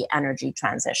accelerate the energy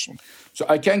transition? So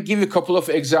I can give you a couple of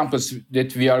examples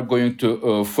that we are going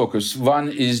to focus. One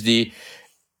is the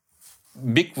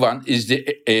big one is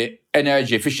the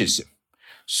energy efficiency.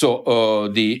 So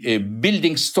the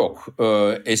building stock,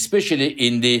 especially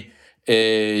in the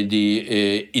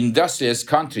industrialized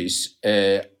countries,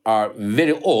 are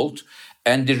very old,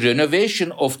 and the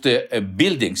renovation of the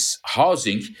buildings,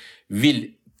 housing, will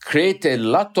create a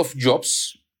lot of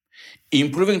jobs,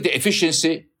 improving the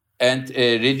efficiency and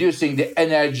reducing the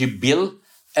energy bill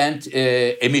and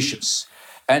emissions.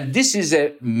 And this is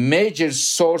a major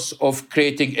source of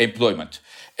creating employment.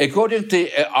 According to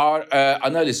our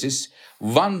analysis,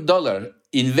 $1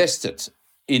 invested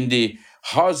in the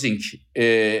housing,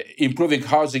 improving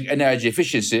housing energy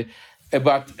efficiency,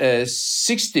 about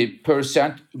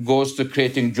 60% goes to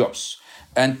creating jobs.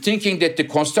 And thinking that the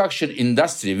construction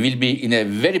industry will be in a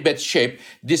very bad shape,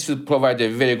 this will provide a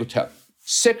very good help.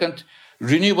 Second,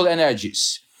 renewable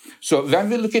energies. So when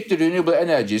we look at the renewable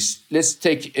energies, let's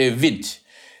take wind.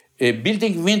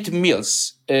 Building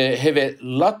windmills have a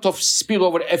lot of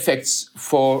spillover effects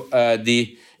for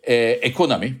the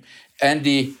economy. And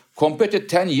compared to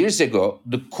 10 years ago,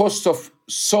 the cost of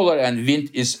solar and wind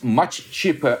is much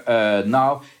cheaper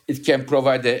now. It can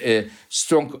provide a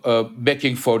strong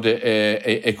backing for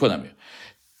the economy.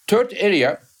 Third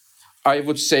area, I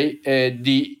would say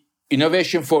the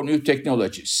innovation for new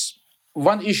technologies.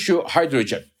 One issue,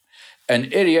 hydrogen, an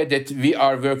area that we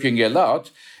are working a lot.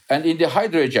 And in the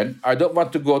hydrogen, I don't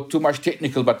want to go too much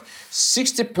technical, but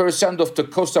 60% of the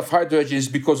cost of hydrogen is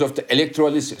because of the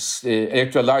electrolyzers,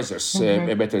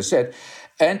 better said.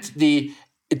 And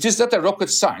it is not a rocket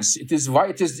science. It is why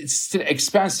it's still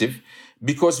expensive,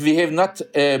 because we have not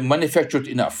manufactured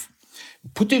enough.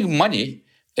 Putting money,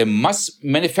 mass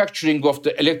manufacturing of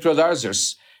the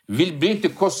electrolyzers will bring the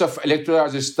cost of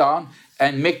electrolyzers down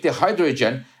and make the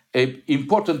hydrogen an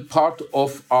important part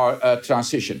of our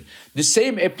transition. The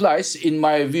same applies, in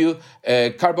my view,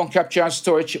 carbon capture and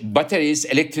storage, batteries,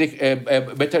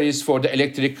 batteries for the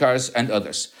electric cars and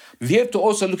others. We have to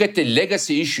also look at the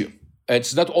legacy issue.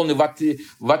 It's not only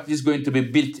what is going to be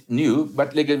built new,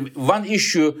 but one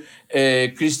issue,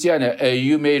 Christiana,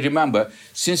 you may remember,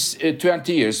 since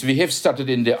 20 years, we have started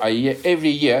in the IEA every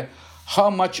year how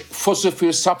much fossil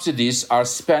fuel subsidies are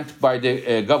spent by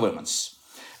the governments.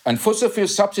 And fossil fuel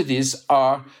subsidies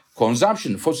are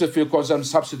fossil fuel consumption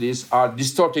subsidies are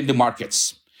distorting the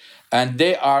markets. And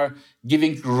they are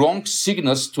giving wrong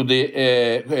signals to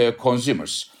the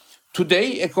consumers.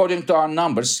 Today, according to our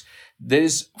numbers, there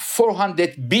is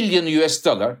 $400 billion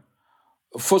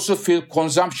fossil fuel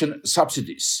consumption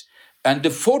subsidies. And the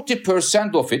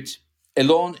 40% of it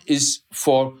alone is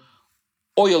for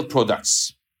oil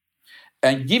products.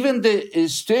 And given the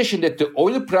situation that the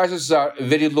oil prices are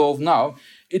very low now,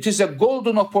 it is a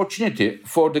golden opportunity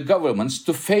for the governments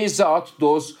to phase out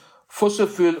those fossil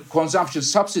fuel consumption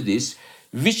subsidies,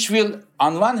 which will,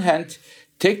 on one hand,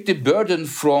 take the burden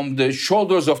from the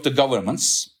shoulders of the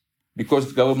governments,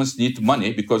 because governments need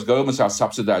money, because governments are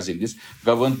subsidizing this.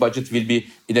 Government budget will be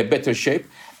in a better shape.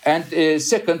 And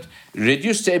second,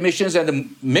 reduce the emissions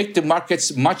and make the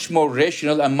markets much more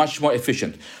rational and much more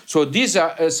efficient. So these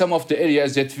are some of the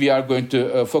areas that we are going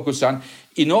to focus on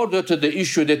in order to the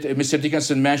issue that Mr.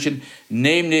 Dickinson mentioned,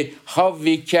 namely how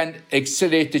we can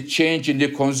accelerate the change in the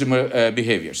consumer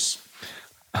behaviors.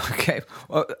 Okay.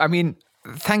 Well, I mean,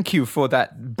 thank you for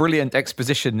that brilliant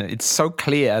exposition. It's so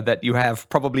clear that you have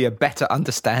probably a better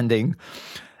understanding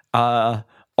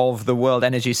of the world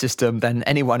energy system than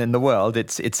anyone in the world.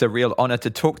 It's a real honor to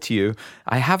talk to you.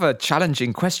 I have a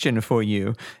challenging question for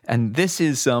you, and this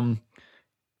is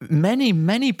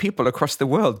many people across the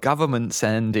world, governments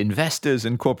and investors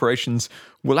and corporations,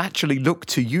 will actually look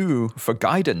to you for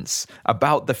guidance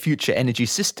about the future energy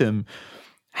system.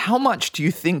 How much do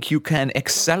you think you can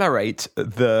accelerate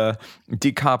the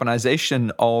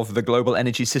decarbonization of the global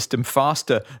energy system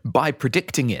faster by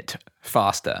predicting it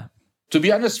faster? To be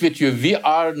honest with you, we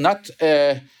are not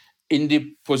in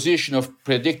the position of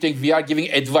predicting. We are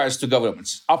giving advice to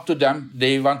governments. Up to them,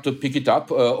 they want to pick it up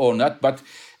or not. But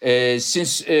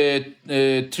since 3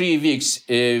 weeks,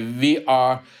 we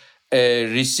are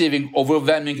receiving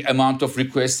overwhelming amount of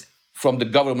requests from the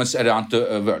governments around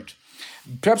the world.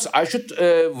 Perhaps I should,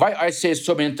 why I say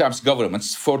so many times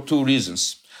governments, for 2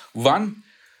 reasons. One,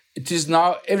 it is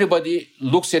now everybody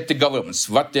looks at the governments,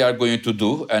 what they are going to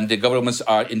do, and the governments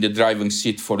are in the driving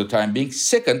seat for the time being.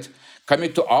 Second,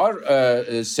 coming to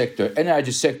our sector,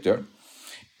 energy sector,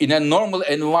 in a normal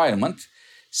environment,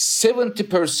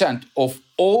 70% of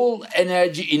all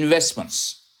energy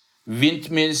investments,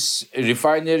 windmills,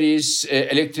 refineries,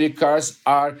 electric cars,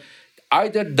 are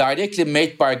either directly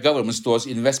made by governments, those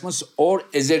investments, or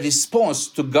as a response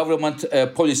to government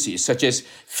policies, such as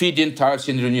feed-in tariffs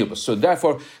in renewables. So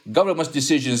therefore, government's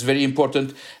decision is very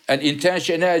important. And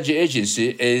International Energy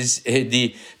Agency is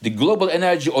the global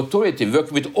energy authority,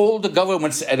 working with all the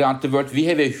governments around the world. We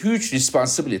have a huge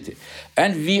responsibility.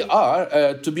 And we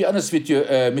are, to be honest with you,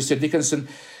 Mr. Dickinson,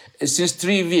 since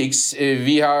 3 weeks,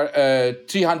 we are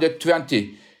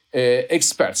 320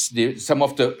 experts, some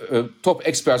of the top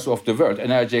experts of the world,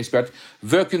 energy experts,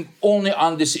 working only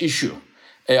on this issue,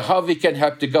 how we can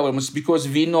help the governments, because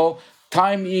we know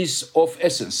time is of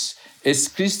essence. As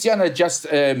Christiana just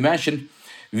mentioned,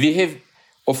 we have,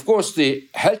 of course, the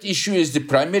health issue is the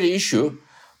primary issue,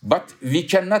 but we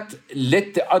cannot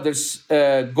let the others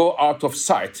go out of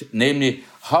sight, namely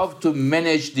how to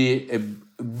manage the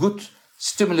good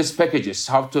stimulus packages,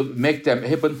 how to make them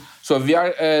happen. So we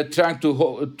are trying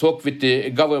to talk with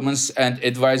the governments and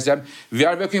advise them. We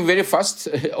are working very fast,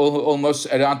 almost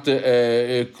around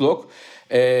the clock.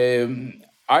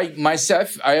 I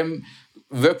am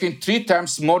working 3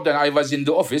 times more than I was in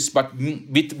the office, but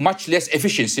with much less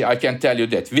efficiency, I can tell you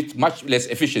that, with much less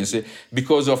efficiency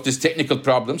because of these technical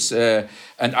problems. And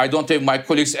I don't have my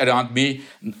colleagues around me.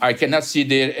 I cannot see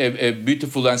their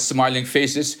beautiful and smiling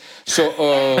faces.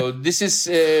 So this is,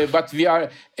 but we are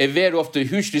aware of the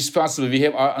huge responsibility we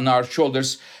have on our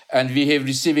shoulders, and we have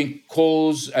receiving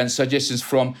calls and suggestions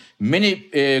from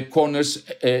many corners,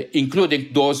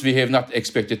 including those we have not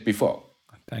expected before.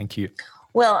 Thank you.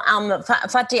 Well,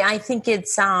 Fatih, I think it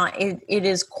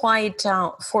is quite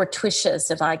fortuitous,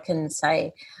 if I can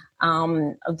say,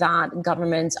 that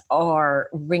governments are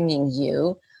ringing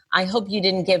you. I hope you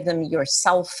didn't give them your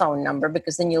cell phone number,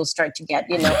 because then you'll start to get,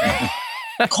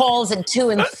 calls at 2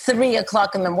 and 3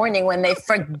 o'clock in the morning when they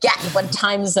forget what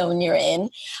time zone you're in.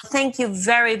 Thank you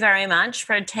very, very much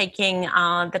for taking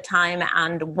the time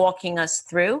and walking us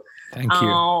through. Thank you.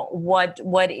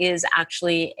 What is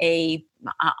actually a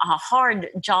hard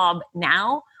job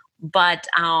now, but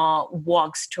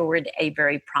walks toward a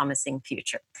very promising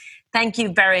future. Thank you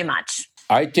very much.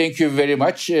 I thank you very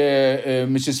much,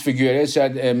 Mrs. Figueres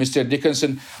and Mr.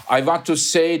 Dickinson. I want to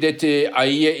say that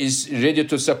IEA is ready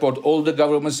to support all the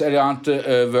governments around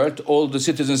the world, all the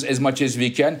citizens as much as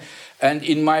we can. And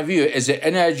in my view, as an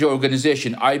energy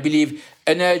organization, I believe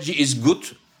energy is good,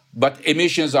 but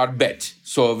emissions are bad.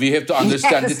 So we have to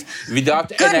understand Yes. it. Without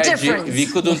Good energy, difference. we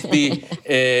couldn't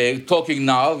be talking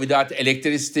now. Without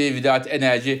electricity, without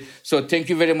energy. So thank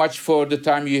you very much for the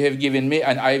time you have given me.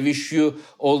 And I wish you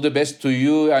all the best to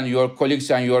you and your colleagues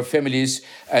and your families.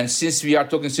 And since we are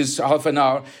talking since half an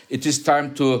hour, it is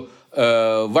time to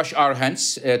wash our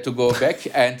hands to go back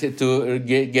and to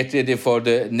get ready for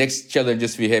the next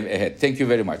challenges we have ahead. Thank you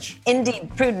very much. Indeed,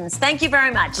 Prudence. Thank you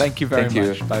very much. Thank you very Thank you.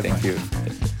 much. Bye-bye. Thank you.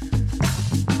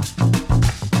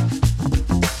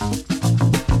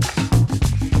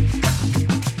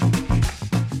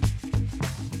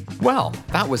 Well,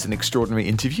 that was an extraordinary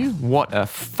interview. What a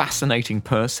fascinating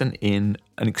person in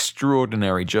an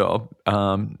extraordinary job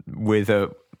with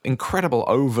a incredible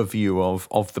overview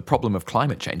of the problem of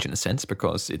climate change in a sense,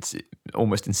 because it's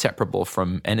almost inseparable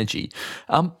from energy.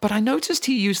 But I noticed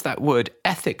he used that word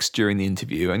ethics during the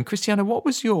interview. And Christiana, what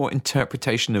was your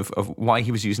interpretation of why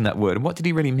he was using that word? And what did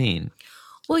he really mean?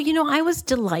 Well, I was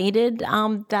delighted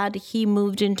that he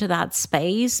moved into that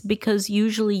space, because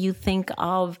usually you think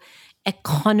of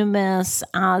economists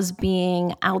as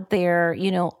being out there,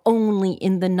 only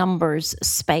in the numbers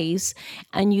space.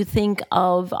 And you think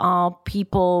of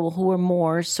people who are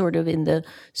more sort of in the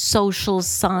social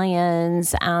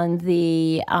science and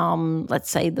the,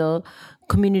 let's say, the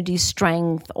community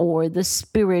strength or the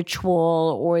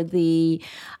spiritual or the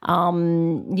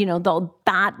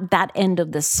that end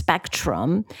of the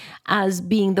spectrum as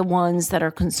being the ones that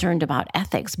are concerned about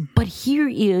ethics. But here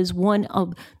is one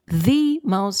of the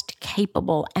most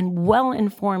capable and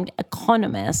well-informed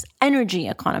economists, energy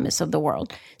economists of the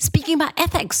world, speaking about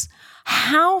ethics.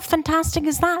 How fantastic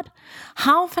is that?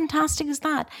 How fantastic is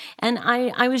that? And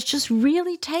I was just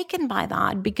really taken by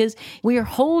that, because we are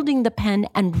holding the pen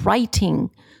and writing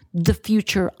the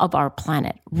future of our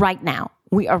planet right now.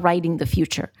 We are writing the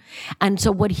future. And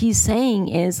so what he's saying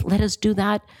is, let us do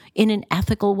that in an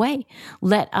ethical way.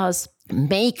 Let us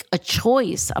make a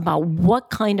choice about what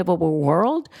kind of a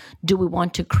world do we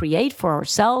want to create for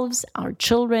ourselves, our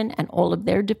children, and all of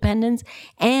their dependents,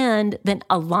 and then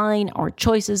align our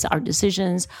choices, our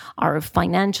decisions, our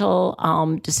financial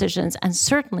decisions, and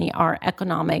certainly our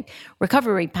economic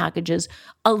recovery packages,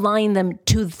 align them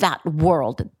to that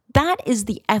world. That is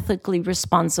the ethically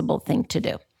responsible thing to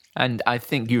do. And I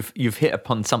think you've hit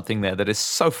upon something there that is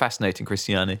so fascinating,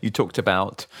 Christiana. You talked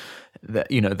about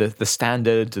the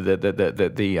standard,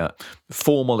 the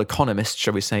formal economists,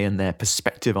 shall we say, and their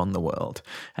perspective on the world.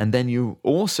 And then you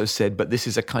also said, but this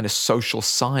is a kind of social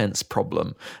science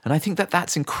problem. And I think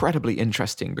that's incredibly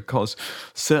interesting, because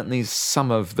certainly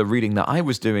some of the reading that I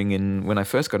was doing when I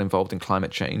first got involved in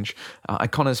climate change,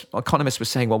 economists were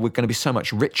saying, well, we're going to be so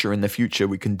much richer in the future,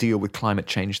 we can deal with climate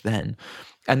change then.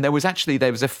 And there was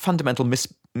a fundamental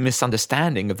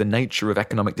misunderstanding of the nature of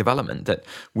economic development, that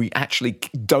we actually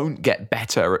don't get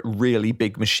better at really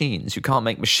big machines. You can't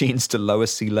make machines to lower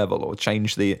sea level or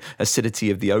change the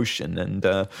acidity of the ocean. And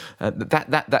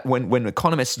that when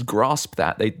economists grasp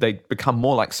that, they become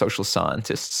more like social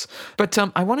scientists. But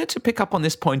I wanted to pick up on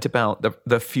this point about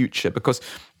the future, because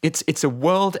it's a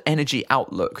World Energy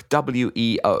Outlook,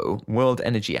 WEO, World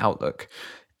Energy Outlook.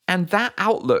 And that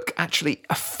outlook actually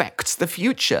affects the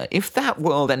future. If that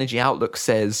World Energy Outlook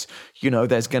says,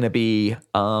 there's going to be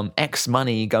X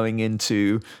money going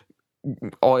into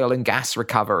oil and gas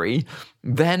recovery,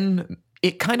 then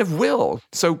it kind of will.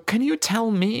 So can you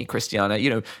tell me,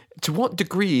 Christiana, to what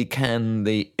degree can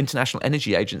the International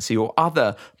Energy Agency or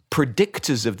other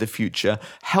predictors of the future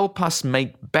help us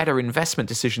make better investment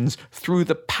decisions through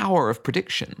the power of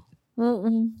prediction?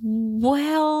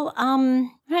 Well,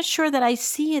 I'm not sure that I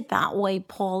see it that way,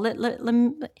 Paul.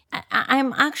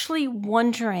 I'm actually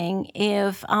wondering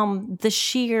if the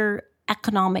sheer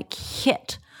economic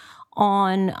hit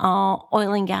on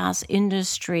oil and gas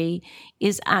industry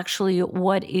is actually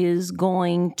what is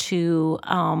going to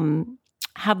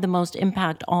have the most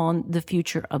impact on the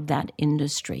future of that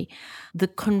industry. The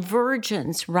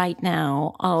convergence right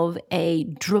now of a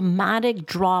dramatic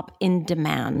drop in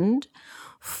demand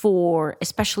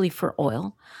especially for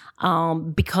oil,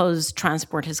 because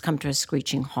transport has come to a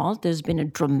screeching halt. There's been a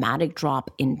dramatic drop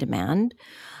in demand.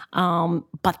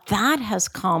 But that has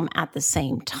come at the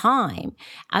same time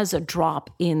as a drop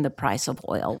in the price of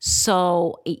oil.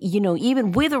 So,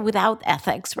 even with or without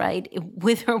ethics, right?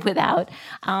 With or without,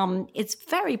 it's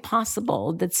very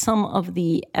possible that some of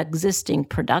the existing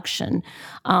production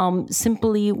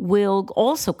simply will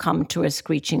also come to a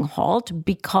screeching halt,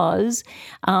 because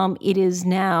it is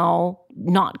now,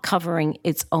 not covering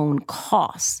its own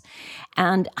costs.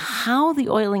 And how the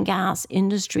oil and gas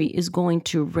industry is going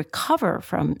to recover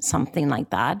from something like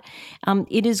that,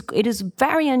 it is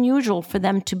very unusual for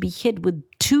them to be hit with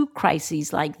two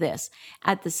crises like this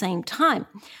at the same time.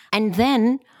 And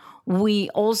then we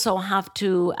also have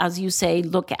to, as you say,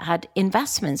 look at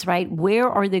investments, right? Where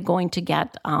are they going to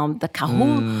get the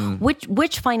cahoon?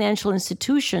 Which financial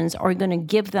institutions are going to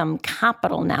give them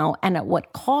capital now, and at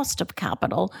what cost of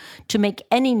capital to make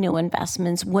any new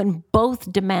investments when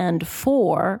both demand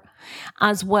for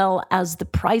as well as the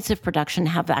price of production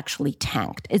have actually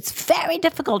tanked? It's very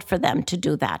difficult for them to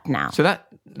do that now. So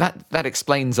that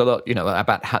explains a lot,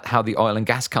 about how the oil and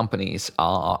gas companies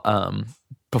are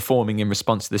performing in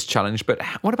response to this challenge. But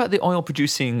what about the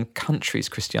oil-producing countries,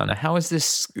 Christiana? How is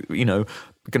this,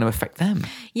 going to affect them?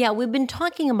 Yeah, we've been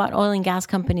talking about oil and gas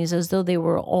companies as though they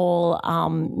were all,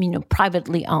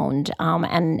 privately owned.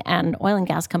 And oil and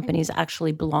gas companies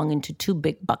actually belong into two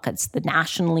big buckets: the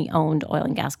nationally owned oil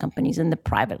and gas companies and the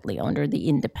privately owned, or the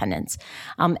independents.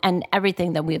 And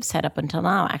everything that we have set up until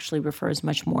now actually refers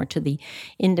much more to the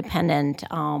independent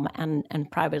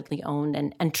and privately owned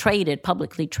and traded,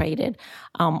 publicly traded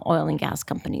oil and gas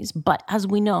companies. But as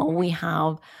we know, we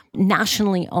have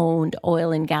nationally owned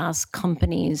oil and gas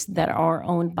companies that are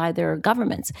owned by their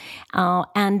governments.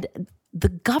 And the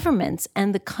governments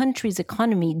and the country's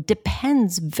economy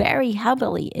depends very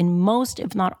heavily in most,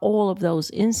 if not all of those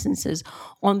instances,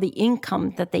 on the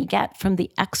income that they get from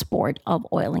the export of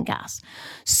oil and gas.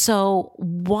 So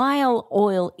while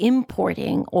oil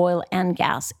and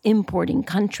gas importing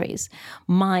countries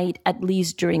might, at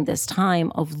least during this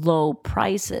time of low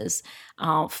prices,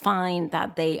 find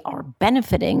that they are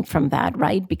benefiting from that,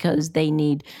 right? Because they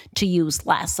need to use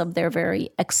less of their very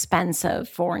expensive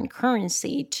foreign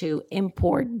currency to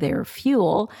import their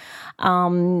fuel,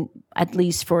 at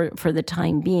least for the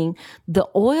time being. The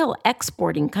oil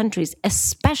exporting countries,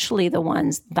 especially the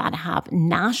ones that have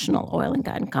national oil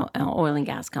and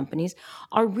gas companies,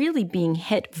 are really being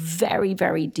hit very,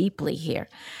 very deeply here.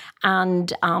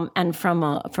 And from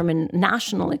a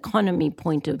national economy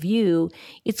point of view,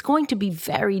 it's going to be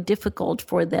very difficult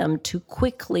for them to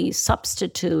quickly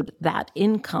substitute that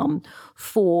income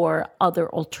for other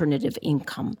alternative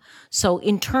income. So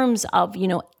in terms of,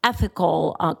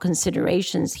 ethical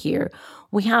considerations here,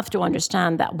 we have to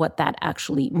understand that what that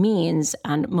actually means,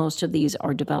 and most of these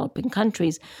are developing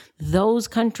countries, those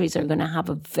countries are going to have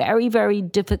a very, very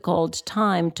difficult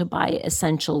time to buy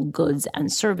essential goods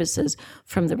and services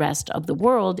from the rest of the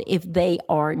world if they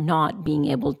are not being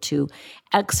able to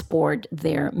export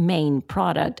their main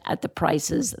product at the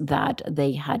prices that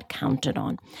they had counted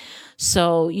on.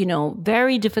 So,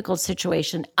 very difficult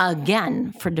situation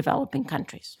again for developing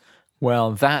countries.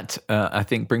 Well, that, I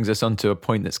think, brings us on to a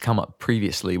point that's come up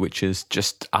previously, which is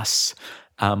just us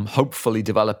hopefully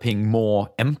developing more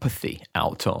empathy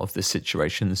out of this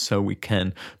situation so we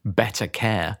can better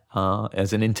care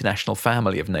as an international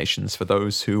family of nations for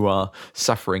those who are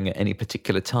suffering at any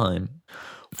particular time.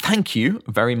 Thank you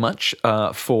very much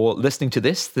for listening to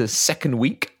this, the second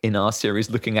week in our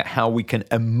series looking at how we can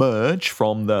emerge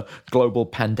from the global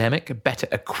pandemic better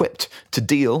equipped to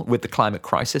deal with the climate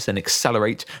crisis and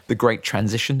accelerate the great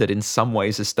transition that in some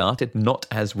ways has started, not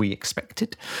as we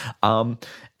expected.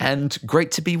 And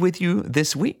great to be with you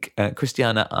this week.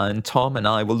 Christiana and Tom and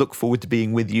I will look forward to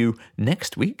being with you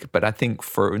next week. But I think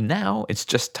for now, it's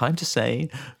just time to say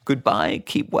goodbye,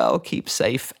 keep well, keep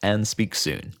safe, and speak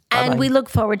soon. And we look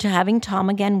forward to having Tom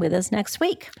again with us next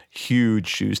week. Huge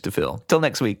shoes to fill. Till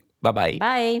next week. Bye-bye.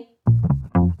 Bye.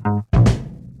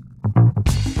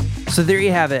 So there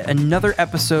you have it, another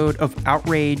episode of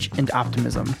Outrage and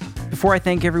Optimism. Before I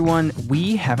thank everyone,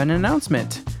 we have an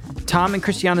announcement. Tom and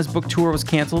Christiana's book tour was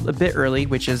canceled a bit early,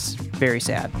 which is very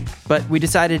sad. But we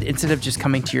decided instead of just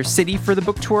coming to your city for the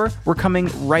book tour, we're coming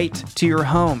right to your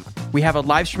home. We have a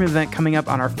live stream event coming up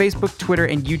on our Facebook, Twitter,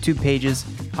 and YouTube pages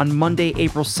on Monday,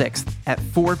 April 6th at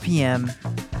 4 p.m.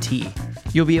 T.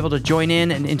 You'll be able to join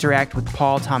in and interact with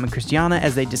Paul, Tom, and Christiana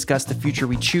as they discuss the future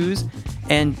we choose.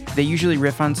 And they usually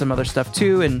riff on some other stuff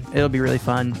too, and it'll be really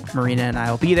fun. Marina and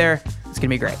I will be there. It's going to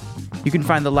be great. You can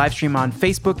find the live stream on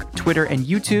Facebook, Twitter, and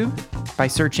YouTube by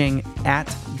searching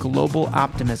 @Global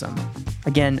Optimism.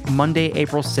 Again, Monday,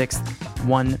 April 6th,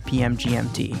 1 p.m.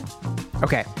 GMT.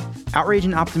 Okay, Outrage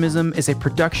and Optimism is a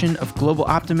production of Global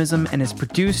Optimism and is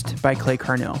produced by Clay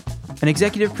Carnell, and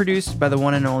executive produced by the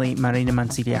one and only Marina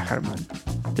Mancilla Herman.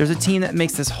 There's a team that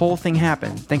makes this whole thing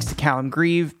happen, thanks to Callum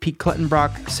Grieve, Pete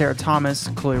Kluttenbrock, Sarah Thomas,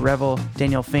 Chloe Revel,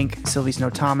 Daniel Fink, Sylvie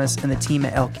Snow Thomas, and the team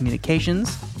at L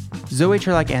Communications. Zoe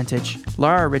Cherlak-Antich,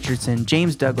 Lara Richardson,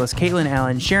 James Douglas, Caitlin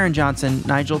Allen, Sharon Johnson,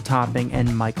 Nigel Topping,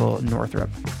 and Michael Northrup.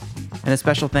 And a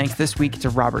special thanks this week to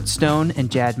Robert Stone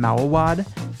and Jad Mawawad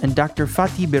and Dr.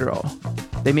 Fatih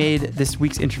Birol. They made this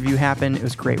week's interview happen. It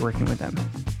was great working with them.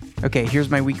 Okay, here's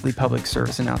my weekly public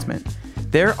service announcement.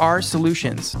 There are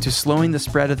solutions to slowing the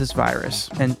spread of this virus.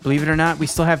 And believe it or not, we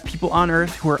still have people on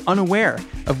Earth who are unaware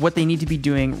of what they need to be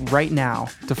doing right now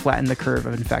to flatten the curve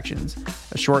of infections.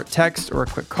 A short text or a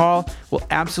quick call will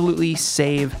absolutely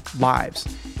save lives.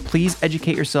 Please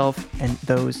educate yourself and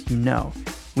those you know.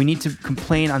 We need to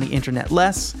complain on the internet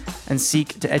less and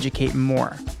seek to educate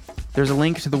more. There's a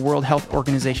link to the World Health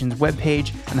Organization's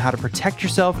webpage on how to protect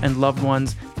yourself and loved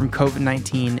ones from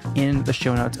COVID-19 in the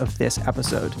show notes of this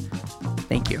episode.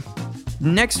 Thank you.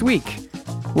 Next week,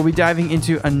 we'll be diving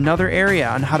into another area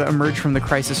on how to emerge from the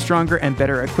crisis stronger and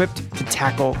better equipped to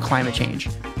tackle climate change.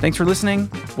 Thanks for listening.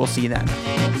 We'll see you then.